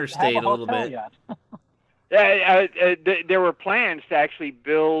the interstate a little bit. There were plans to actually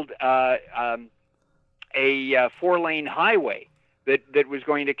build a 4-lane highway that was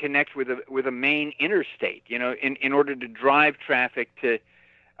going to connect with a main interstate, you know, in order to drive traffic to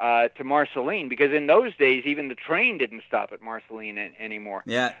Marceline, because in those days even the train didn't stop at Marceline anymore.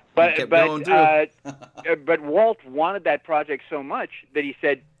 Yeah, but Walt wanted that project so much that he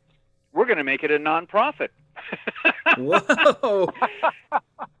said, "We're going to make it a nonprofit." Whoa!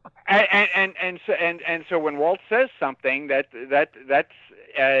 and so when Walt says something that's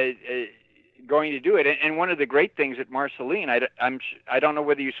going to do it, and one of the great things at Marceline, I don't know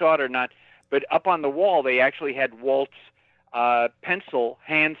whether you saw it or not, but up on the wall they actually had Walt's pencil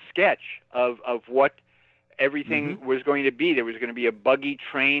hand sketch of what everything was going to be. There was going to be a buggy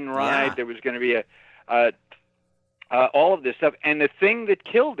train ride. Yeah. There was going to be all of this stuff. And the thing that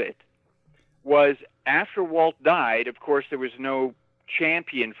killed it was after Walt died, of course, there was no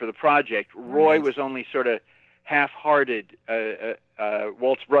champion for the project. Roy was only sort of half-hearted.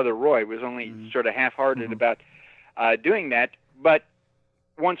 Walt's brother Roy was only sort of half-hearted about doing that. But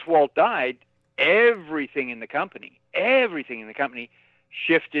once Walt died, everything in the company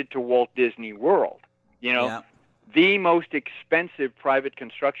shifted to Walt Disney World. You know, the most expensive private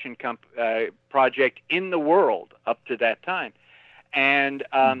construction project in the world up to that time. And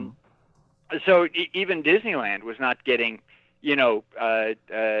so even Disneyland was not getting, new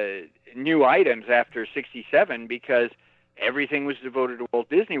items after 67 because everything was devoted to Walt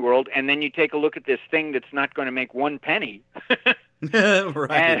Disney World. And then you take a look at this thing that's not going to make one penny.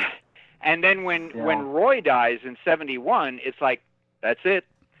 Right. And then when Roy dies in 71, it's like, that's it.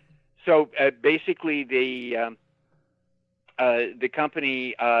 So basically, the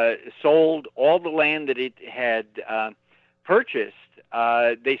company sold all the land that it had purchased.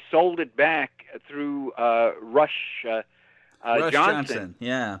 They sold it back through Rush Johnson.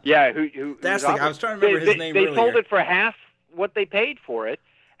 Yeah. Yeah. Who That's I was trying to remember his name. They sold it for half what they paid for it,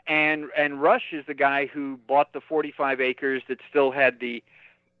 and Rush is the guy who bought the 45 acres that still had the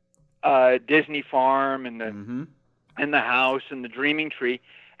Disney farm and the house and the Dreaming Tree.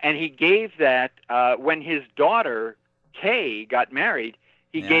 And he gave that, when his daughter, Kay, got married,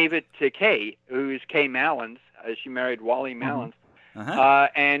 he gave it to Kay, who is Kay Mallins. She married Wally Mallins.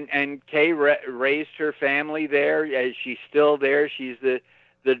 And Kay raised her family there. She's still there. She's the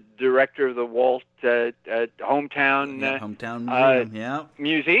director of the Walt hometown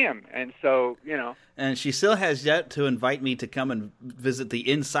museum. And so, And she still has yet to invite me to come and visit the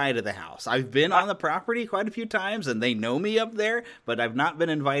inside of the house. I've been on the property quite a few times, and they know me up there, but I've not been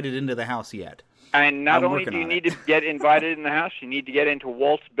invited into the house yet. And not only do you need to get invited in the house, you need to get into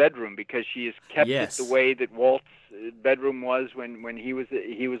Walt's bedroom because she has kept it the way that Walt's bedroom was when he was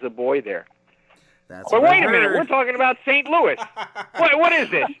a boy there. But wait a minute, we're talking about St. Louis. What is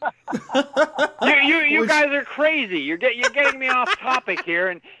this? You guys are crazy. You're getting me off topic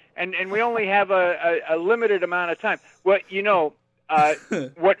here, and we only have a limited amount of time. Well,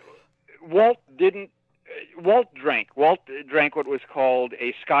 what Walt drank what was called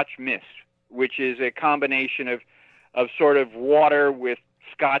a Scotch mist, which is a combination of sort of water with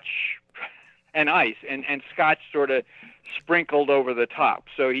Scotch and ice, and Scotch sort of sprinkled over the top.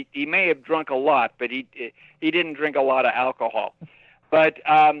 So he may have drunk a lot, but he didn't drink a lot of alcohol. But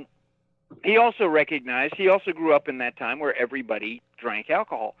he also grew up in that time where everybody drank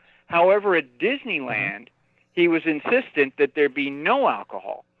alcohol. However, at Disneyland, he was insistent that there be no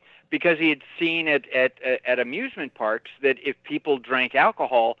alcohol because he had seen at amusement parks that if people drank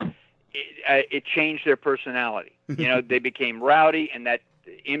alcohol, it changed their personality. They became rowdy, and that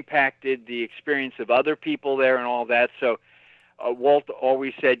impacted the experience of other people there and all that. So Walt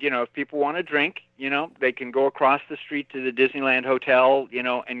always said, if people want to drink, they can go across the street to the Disneyland Hotel,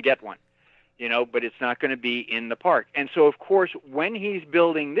 and get one, but it's not going to be in the park. And so, of course, when he's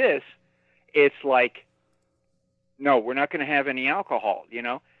building this, it's like, no, we're not going to have any alcohol,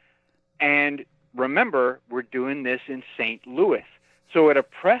 And remember, we're doing this in St. Louis. So at a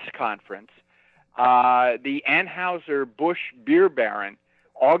press conference, the Anheuser-Busch beer baron,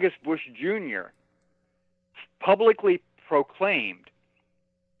 August Busch Jr., publicly proclaimed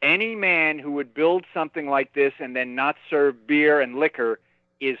any man who would build something like this and then not serve beer and liquor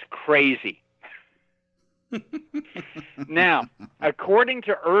is crazy. Now, according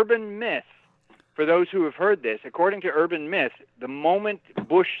to urban myth, for those who have heard this, according to urban myth, the moment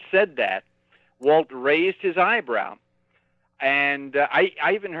Bush said that, Walt raised his eyebrow. And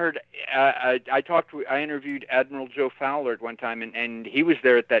I even heard, I interviewed Admiral Joe Fowler at one time, and he was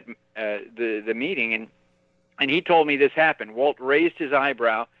there at that the meeting, and he told me this happened. Walt raised his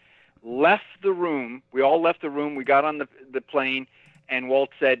eyebrow, left the room. We all left the room. We got on the plane, and Walt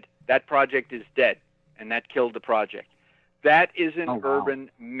said, that project is dead, and that killed the project. That is an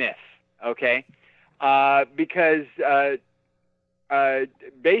urban myth, okay? Because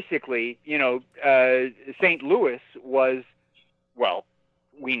basically, St. Louis was, well,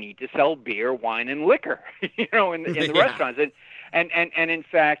 we need to sell beer, wine, and liquor, in the restaurants. And in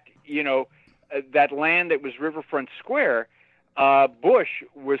fact, that land that was Riverfront Square, Bush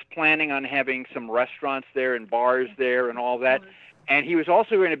was planning on having some restaurants there and bars there and all that. And he was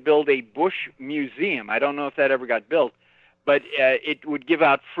also going to build a Bush museum. I don't know if that ever got built, but it would give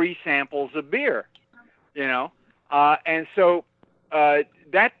out free samples of beer, and so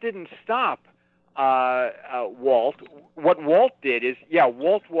that didn't stop Walt. What Walt did is,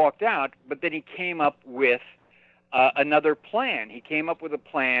 Walt walked out, but then he came up with another plan. He came up with a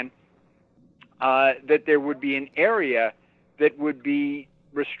plan that there would be an area that would be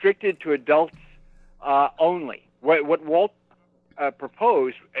restricted to adults only. What Walt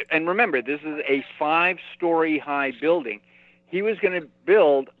proposed, and remember, this is a 5-story high building. He was going to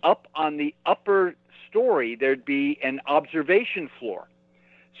build up on the upper story. There'd be an observation floor.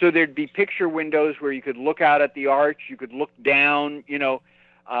 So there'd be picture windows where you could look out at the arch. You could look down,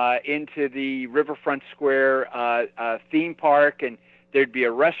 into the Riverfront Square theme park, and there'd be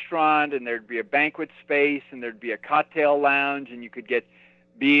a restaurant, and there'd be a banquet space, and there'd be a cocktail lounge, and you could get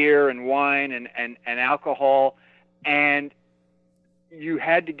beer and wine and alcohol, and you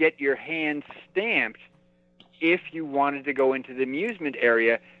had to get your hand stamped if you wanted to go into the amusement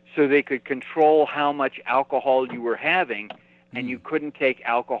area, so they could control how much alcohol you were having, and you couldn't take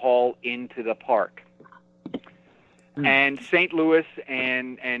alcohol into the park. And St. Louis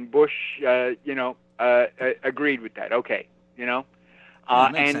and Bush, agreed with that. Okay, and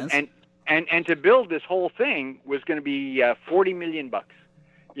to build this whole thing was going to be $40 million,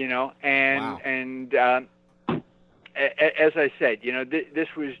 and as I said, this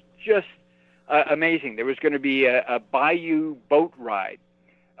was just amazing. There was going to be a bayou boat ride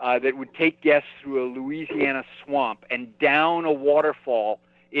that would take guests through a Louisiana swamp and down a waterfall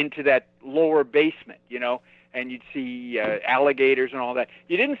into that lower basement, and you'd see alligators and all that.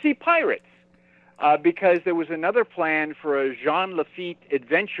 You didn't see pirates because there was another plan for a Jean Lafitte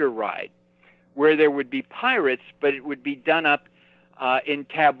adventure ride where there would be pirates, but it would be done up in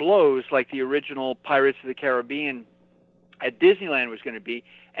tableaus like the original Pirates of the Caribbean at Disneyland was going to be.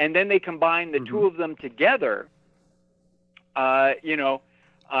 And then they combined the two of them together,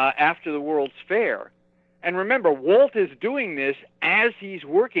 after the World's Fair. And remember, Walt is doing this as he's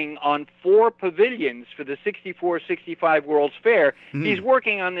working on 4 pavilions for the 64-65 World's Fair. He's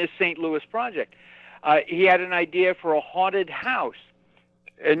working on this St. Louis project. He had an idea for a haunted house.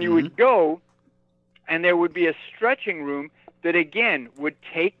 And you would go, and there would be a stretching room that, again, would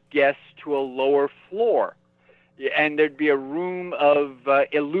take guests to a lower floor. And there'd be a room of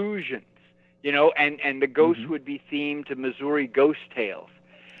illusions, and the ghosts would be themed to Missouri ghost tales.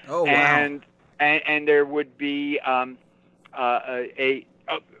 Oh, wow. And there would be one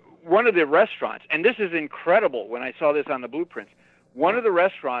of the restaurants, and this is incredible when I saw this on the blueprints. One of the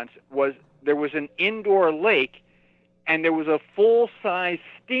restaurants there was an indoor lake, and there was a full-size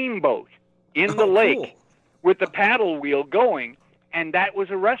steamboat in the lake with the paddle wheel going, and that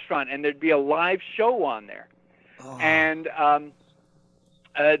was a restaurant, and there'd be a live show on there. And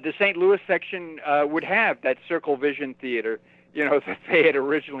the St. Louis section would have that Circle Vision Theater, that they had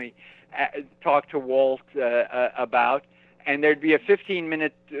originally talked to Walt about. And there'd be a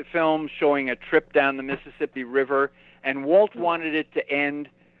 15-minute film showing a trip down the Mississippi River. And Walt wanted it to end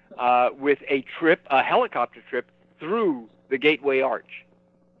with a helicopter trip through the Gateway Arch.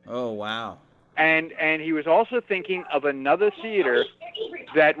 Oh, wow. And he was also thinking of another theater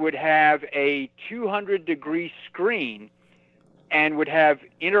that would have a 200-degree screen and would have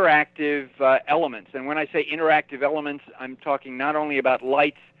interactive elements. And when I say interactive elements, I'm talking not only about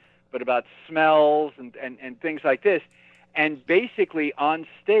lights, but about smells and things like this. And basically on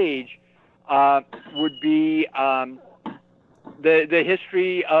stage would be the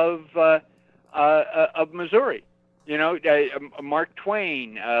history of Missouri. Mark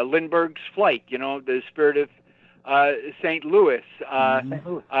Twain, Lindbergh's Flight, the spirit of St. Louis,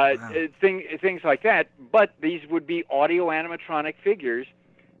 things like that. But these would be audio animatronic figures,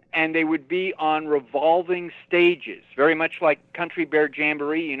 and they would be on revolving stages, very much like Country Bear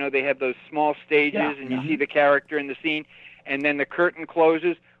Jamboree. They have those small stages, and you see the character in the scene, and then the curtain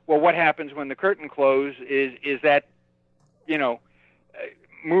closes. Well, what happens when the curtain closes is that,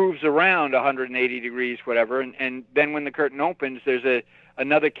 moves around 180 degrees, whatever, and then when the curtain opens, there's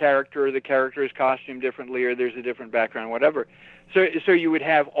another character, or the character is costumed differently, or there's a different background, whatever. So you would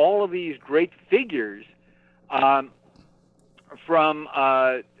have all of these great figures from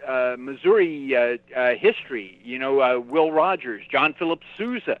Missouri history, Will Rogers, John Philip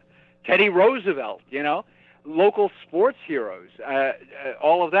Sousa, Teddy Roosevelt, local sports heroes,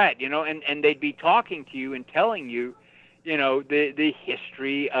 all of that, and they'd be talking to you and telling you, the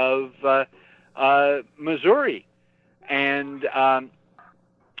history of Missouri. And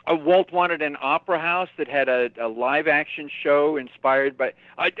Walt wanted an opera house that had a live-action show inspired by...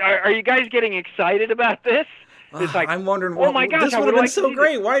 Are you guys getting excited about this? It's like, I'm wondering, oh my gosh, this would have been so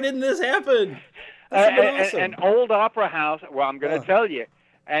great. Why didn't this happen? Awesome. An old opera house, well, I'm going to tell you,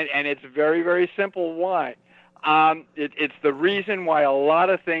 and it's very, very simple why. It's the reason why a lot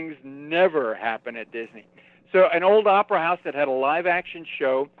of things never happen at Disney. So an old opera house that had a live-action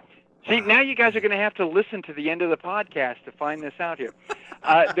show. See, now you guys are going to have to listen to the end of the podcast to find this out here.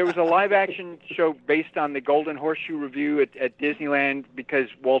 There was a live-action show based on the Golden Horseshoe Revue at Disneyland because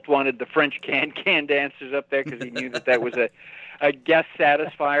Walt wanted the French can dancers up there because he knew that was a guest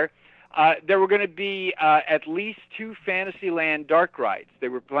satisfier. There were going to be at least 2 Fantasyland dark rides. They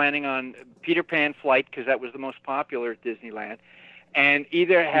were planning on Peter Pan Flight because that was the most popular at Disneyland, and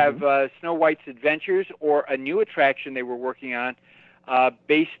either have Snow White's Adventures or a new attraction they were working on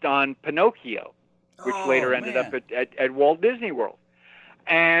based on Pinocchio, which later ended up at Walt Disney World.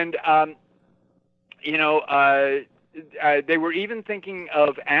 And, they were even thinking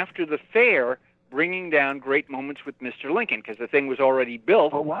of, after the fair, bringing down Great Moments with Mr. Lincoln because the thing was already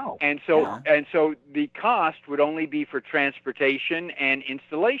built. Oh, wow. And so the cost would only be for transportation and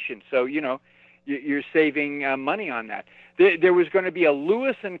installation. So, you're saving money on that. There was going to be a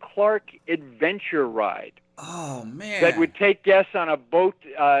Lewis and Clark adventure ride. Oh, man. That would take guests on a boat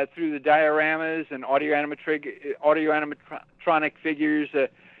through the dioramas and audio animatronic figures,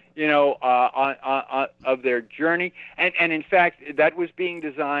 of their journey. And in fact, that was being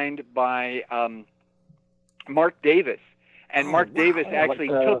designed by Mark Davis. And Mark Davis actually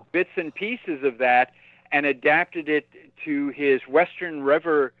took bits and pieces of that and adapted it to his Western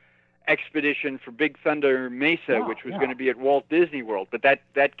River expedition for Big Thunder Mesa, which was going to be at Walt Disney World. But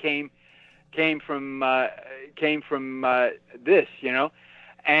that came from this,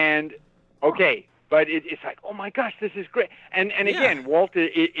 and okay, but it's like, oh my gosh, this is great. And again, Walt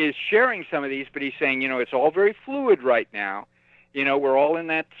is sharing some of these, but he's saying, it's all very fluid right now. We're all in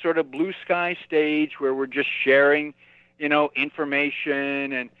that sort of blue sky stage where we're just sharing,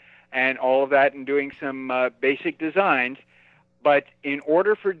 information and all of that and doing some basic designs. But in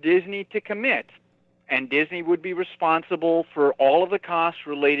order for Disney to commit, and Disney would be responsible for all of the costs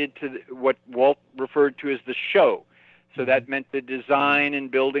related to what Walt referred to as the show. So that meant the design and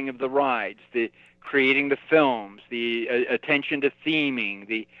building of the rides, the creating the films, the attention to theming,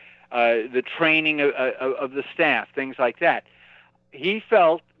 the training of the staff, things like that. He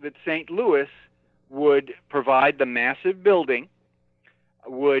felt that St. Louis would provide the massive building,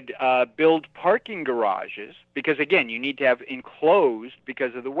 would build parking garages, because again, you need to have enclosed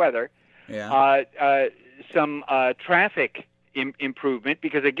because of the weather. Some traffic improvement,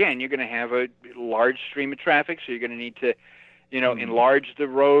 because again, you're going to have a large stream of traffic, so you're going to need to, enlarge the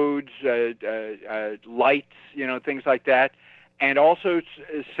roads, lights, things like that, and also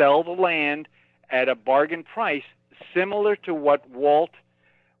sell the land at a bargain price, similar to what Walt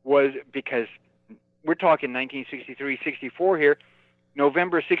was, because we're talking 1963, 64 here.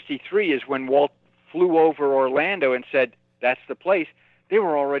 November 63 is when Walt flew over Orlando and said, that's the place. They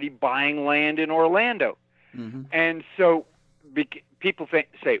were already buying land in Orlando. Mm-hmm. And so people say,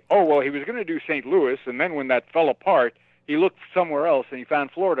 oh, well, he was going to do St. Louis, and then when that fell apart, he looked somewhere else and he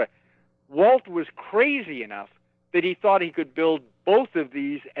found Florida. Walt was crazy enough that he thought he could build both of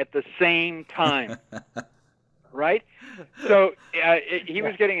these at the same time. Right? So he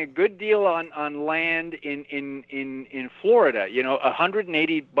was getting a good deal on land in Florida,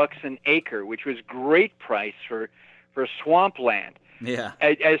 $180 an acre, which was great price for swampland. Yeah.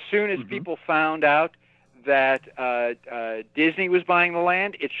 As soon as people found out that Disney was buying the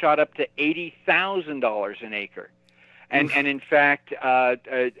land, it shot up to $80,000 an acre. And in fact,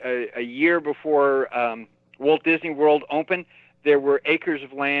 a year before Walt Disney World opened, there were acres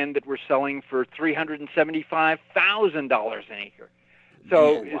of land that were selling for $375,000 an acre.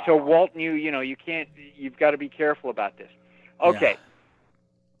 So Walt knew, you've got to be careful about this. Okay.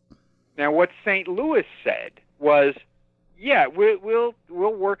 Yeah. Now, what St. Louis said was, we'll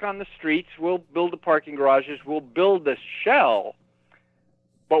work on the streets, we'll build the parking garages, we'll build the shell,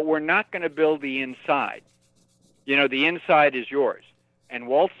 but we're not going to build the inside. The inside is yours. And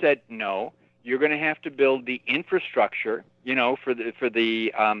Walt said, no, you're going to have to build the infrastructure, for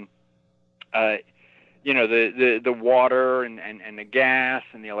the water and the gas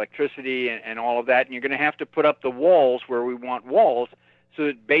and the electricity and all of that. And you're going to have to put up the walls where we want walls so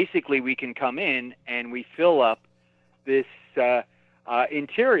that basically we can come in and we fill up this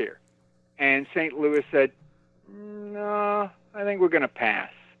interior. And St. Louis said, no, I think we're going to pass.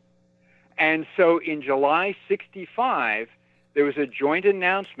 And so in July 65, there was a joint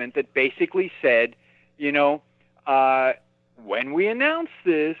announcement that basically said, when we announced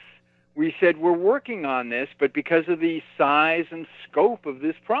this, we said we're working on this, but because of the size and scope of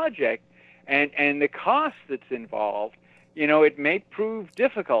this project and the cost that's involved, it may prove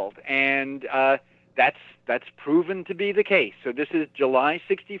difficult, and that's proven to be the case. So this is July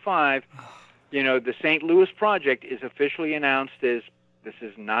 65. The St. Louis project is officially announced as this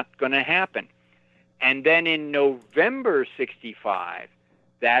is not going to happen. And then in November 65,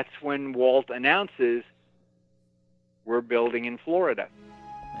 that's when Walt announces we're building in Florida.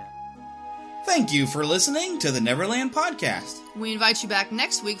 Thank you for listening to the Neverland Podcast. We invite you back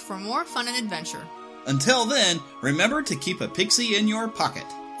next week for more fun and adventure. Until then, remember to keep a pixie in your pocket.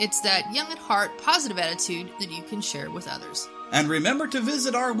 It's that young at heart, positive attitude that you can share with others. And remember to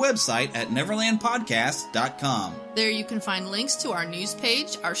visit our website at neverlandpodcast.com. There you can find links to our news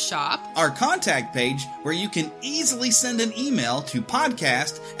page, our shop, our contact page, where you can easily send an email to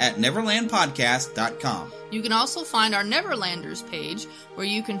podcast@neverlandpodcast.com. You can also find our Neverlanders page, where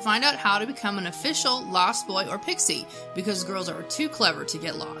you can find out how to become an official Lost Boy or Pixie, because girls are too clever to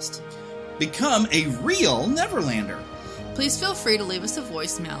get lost. Become a real Neverlander. Please feel free to leave us a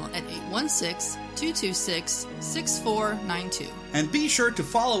voicemail at 816-226-6492. And be sure to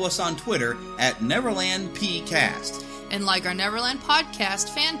follow us on Twitter at NeverlandPcast. And like our Neverland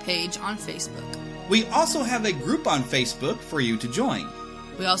Podcast fan page on Facebook. We also have a group on Facebook for you to join.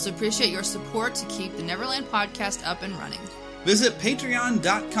 We also appreciate your support to keep the Neverland Podcast up and running. Visit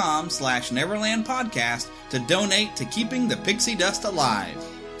patreon.com/NeverlandPodcast to donate to keeping the pixie dust alive.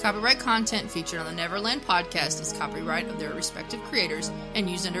 Copyright content featured on the Neverland Podcast is copyright of their respective creators and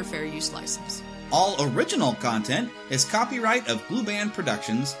used under fair use license. All original content is copyright of Blue Band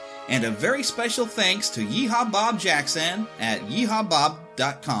Productions, and a very special thanks to Yeehaw Bob Jackson at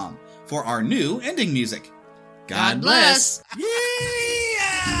yeehawbob.com for our new ending music. God bless! Yeah!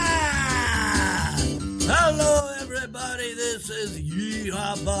 Hello, everybody. This is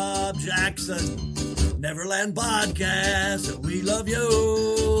Yeehaw Bob Jackson. Neverland Podcast, we love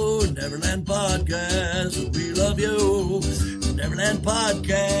you. Neverland Podcast, we love you. Neverland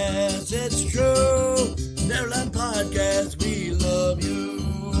Podcast, it's true. Neverland Podcast, we love you.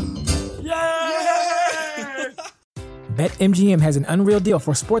 Yeah! BetMGM has an unreal deal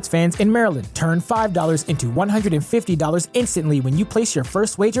for sports fans in Maryland. Turn $5 into $150 instantly when you place your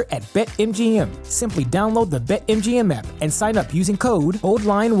first wager at BetMGM. Simply download the BetMGM app and sign up using code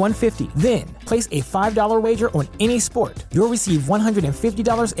OldLine150. Then, place a $5 wager on any sport. You'll receive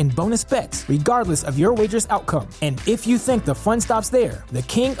 $150 in bonus bets, regardless of your wager's outcome. And if you think the fun stops there, the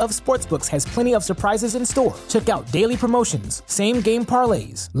king of sportsbooks has plenty of surprises in store. Check out daily promotions, same-game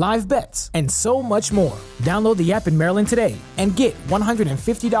parlays, live bets, and so much more. Download the app in Maryland today and get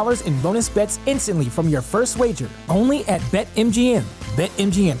 $150 in bonus bets instantly from your first wager. Only at BetMGM.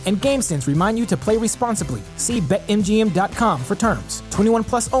 BetMGM and GameSense remind you to play responsibly. See BetMGM.com for terms. 21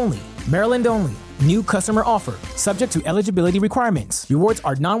 plus only. Maryland only. New customer offer. Subject to eligibility requirements. Rewards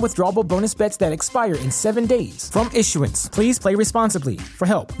are non-withdrawable bonus bets that expire in 7 days. From issuance, please play responsibly. For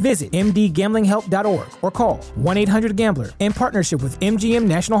help, visit mdgamblinghelp.org or call 1-800-GAMBLER in partnership with MGM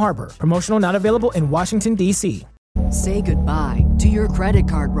National Harbor. Promotional not available in Washington, D.C. Say goodbye to your credit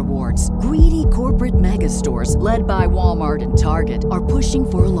card rewards. Greedy corporate mega stores, led by Walmart and Target, are pushing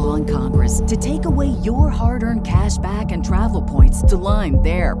for a law in Congress to take away your hard-earned cash back and travel points to line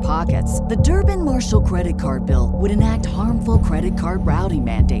their pockets. The Durbin-Marshall credit card bill would enact harmful credit card routing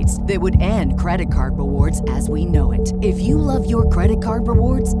mandates that would end credit card rewards as we know it. If you love your credit card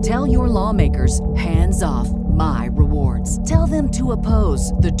rewards, tell your lawmakers, hands off my rewards. Tell them to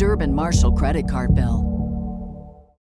oppose the Durbin-Marshall credit card bill.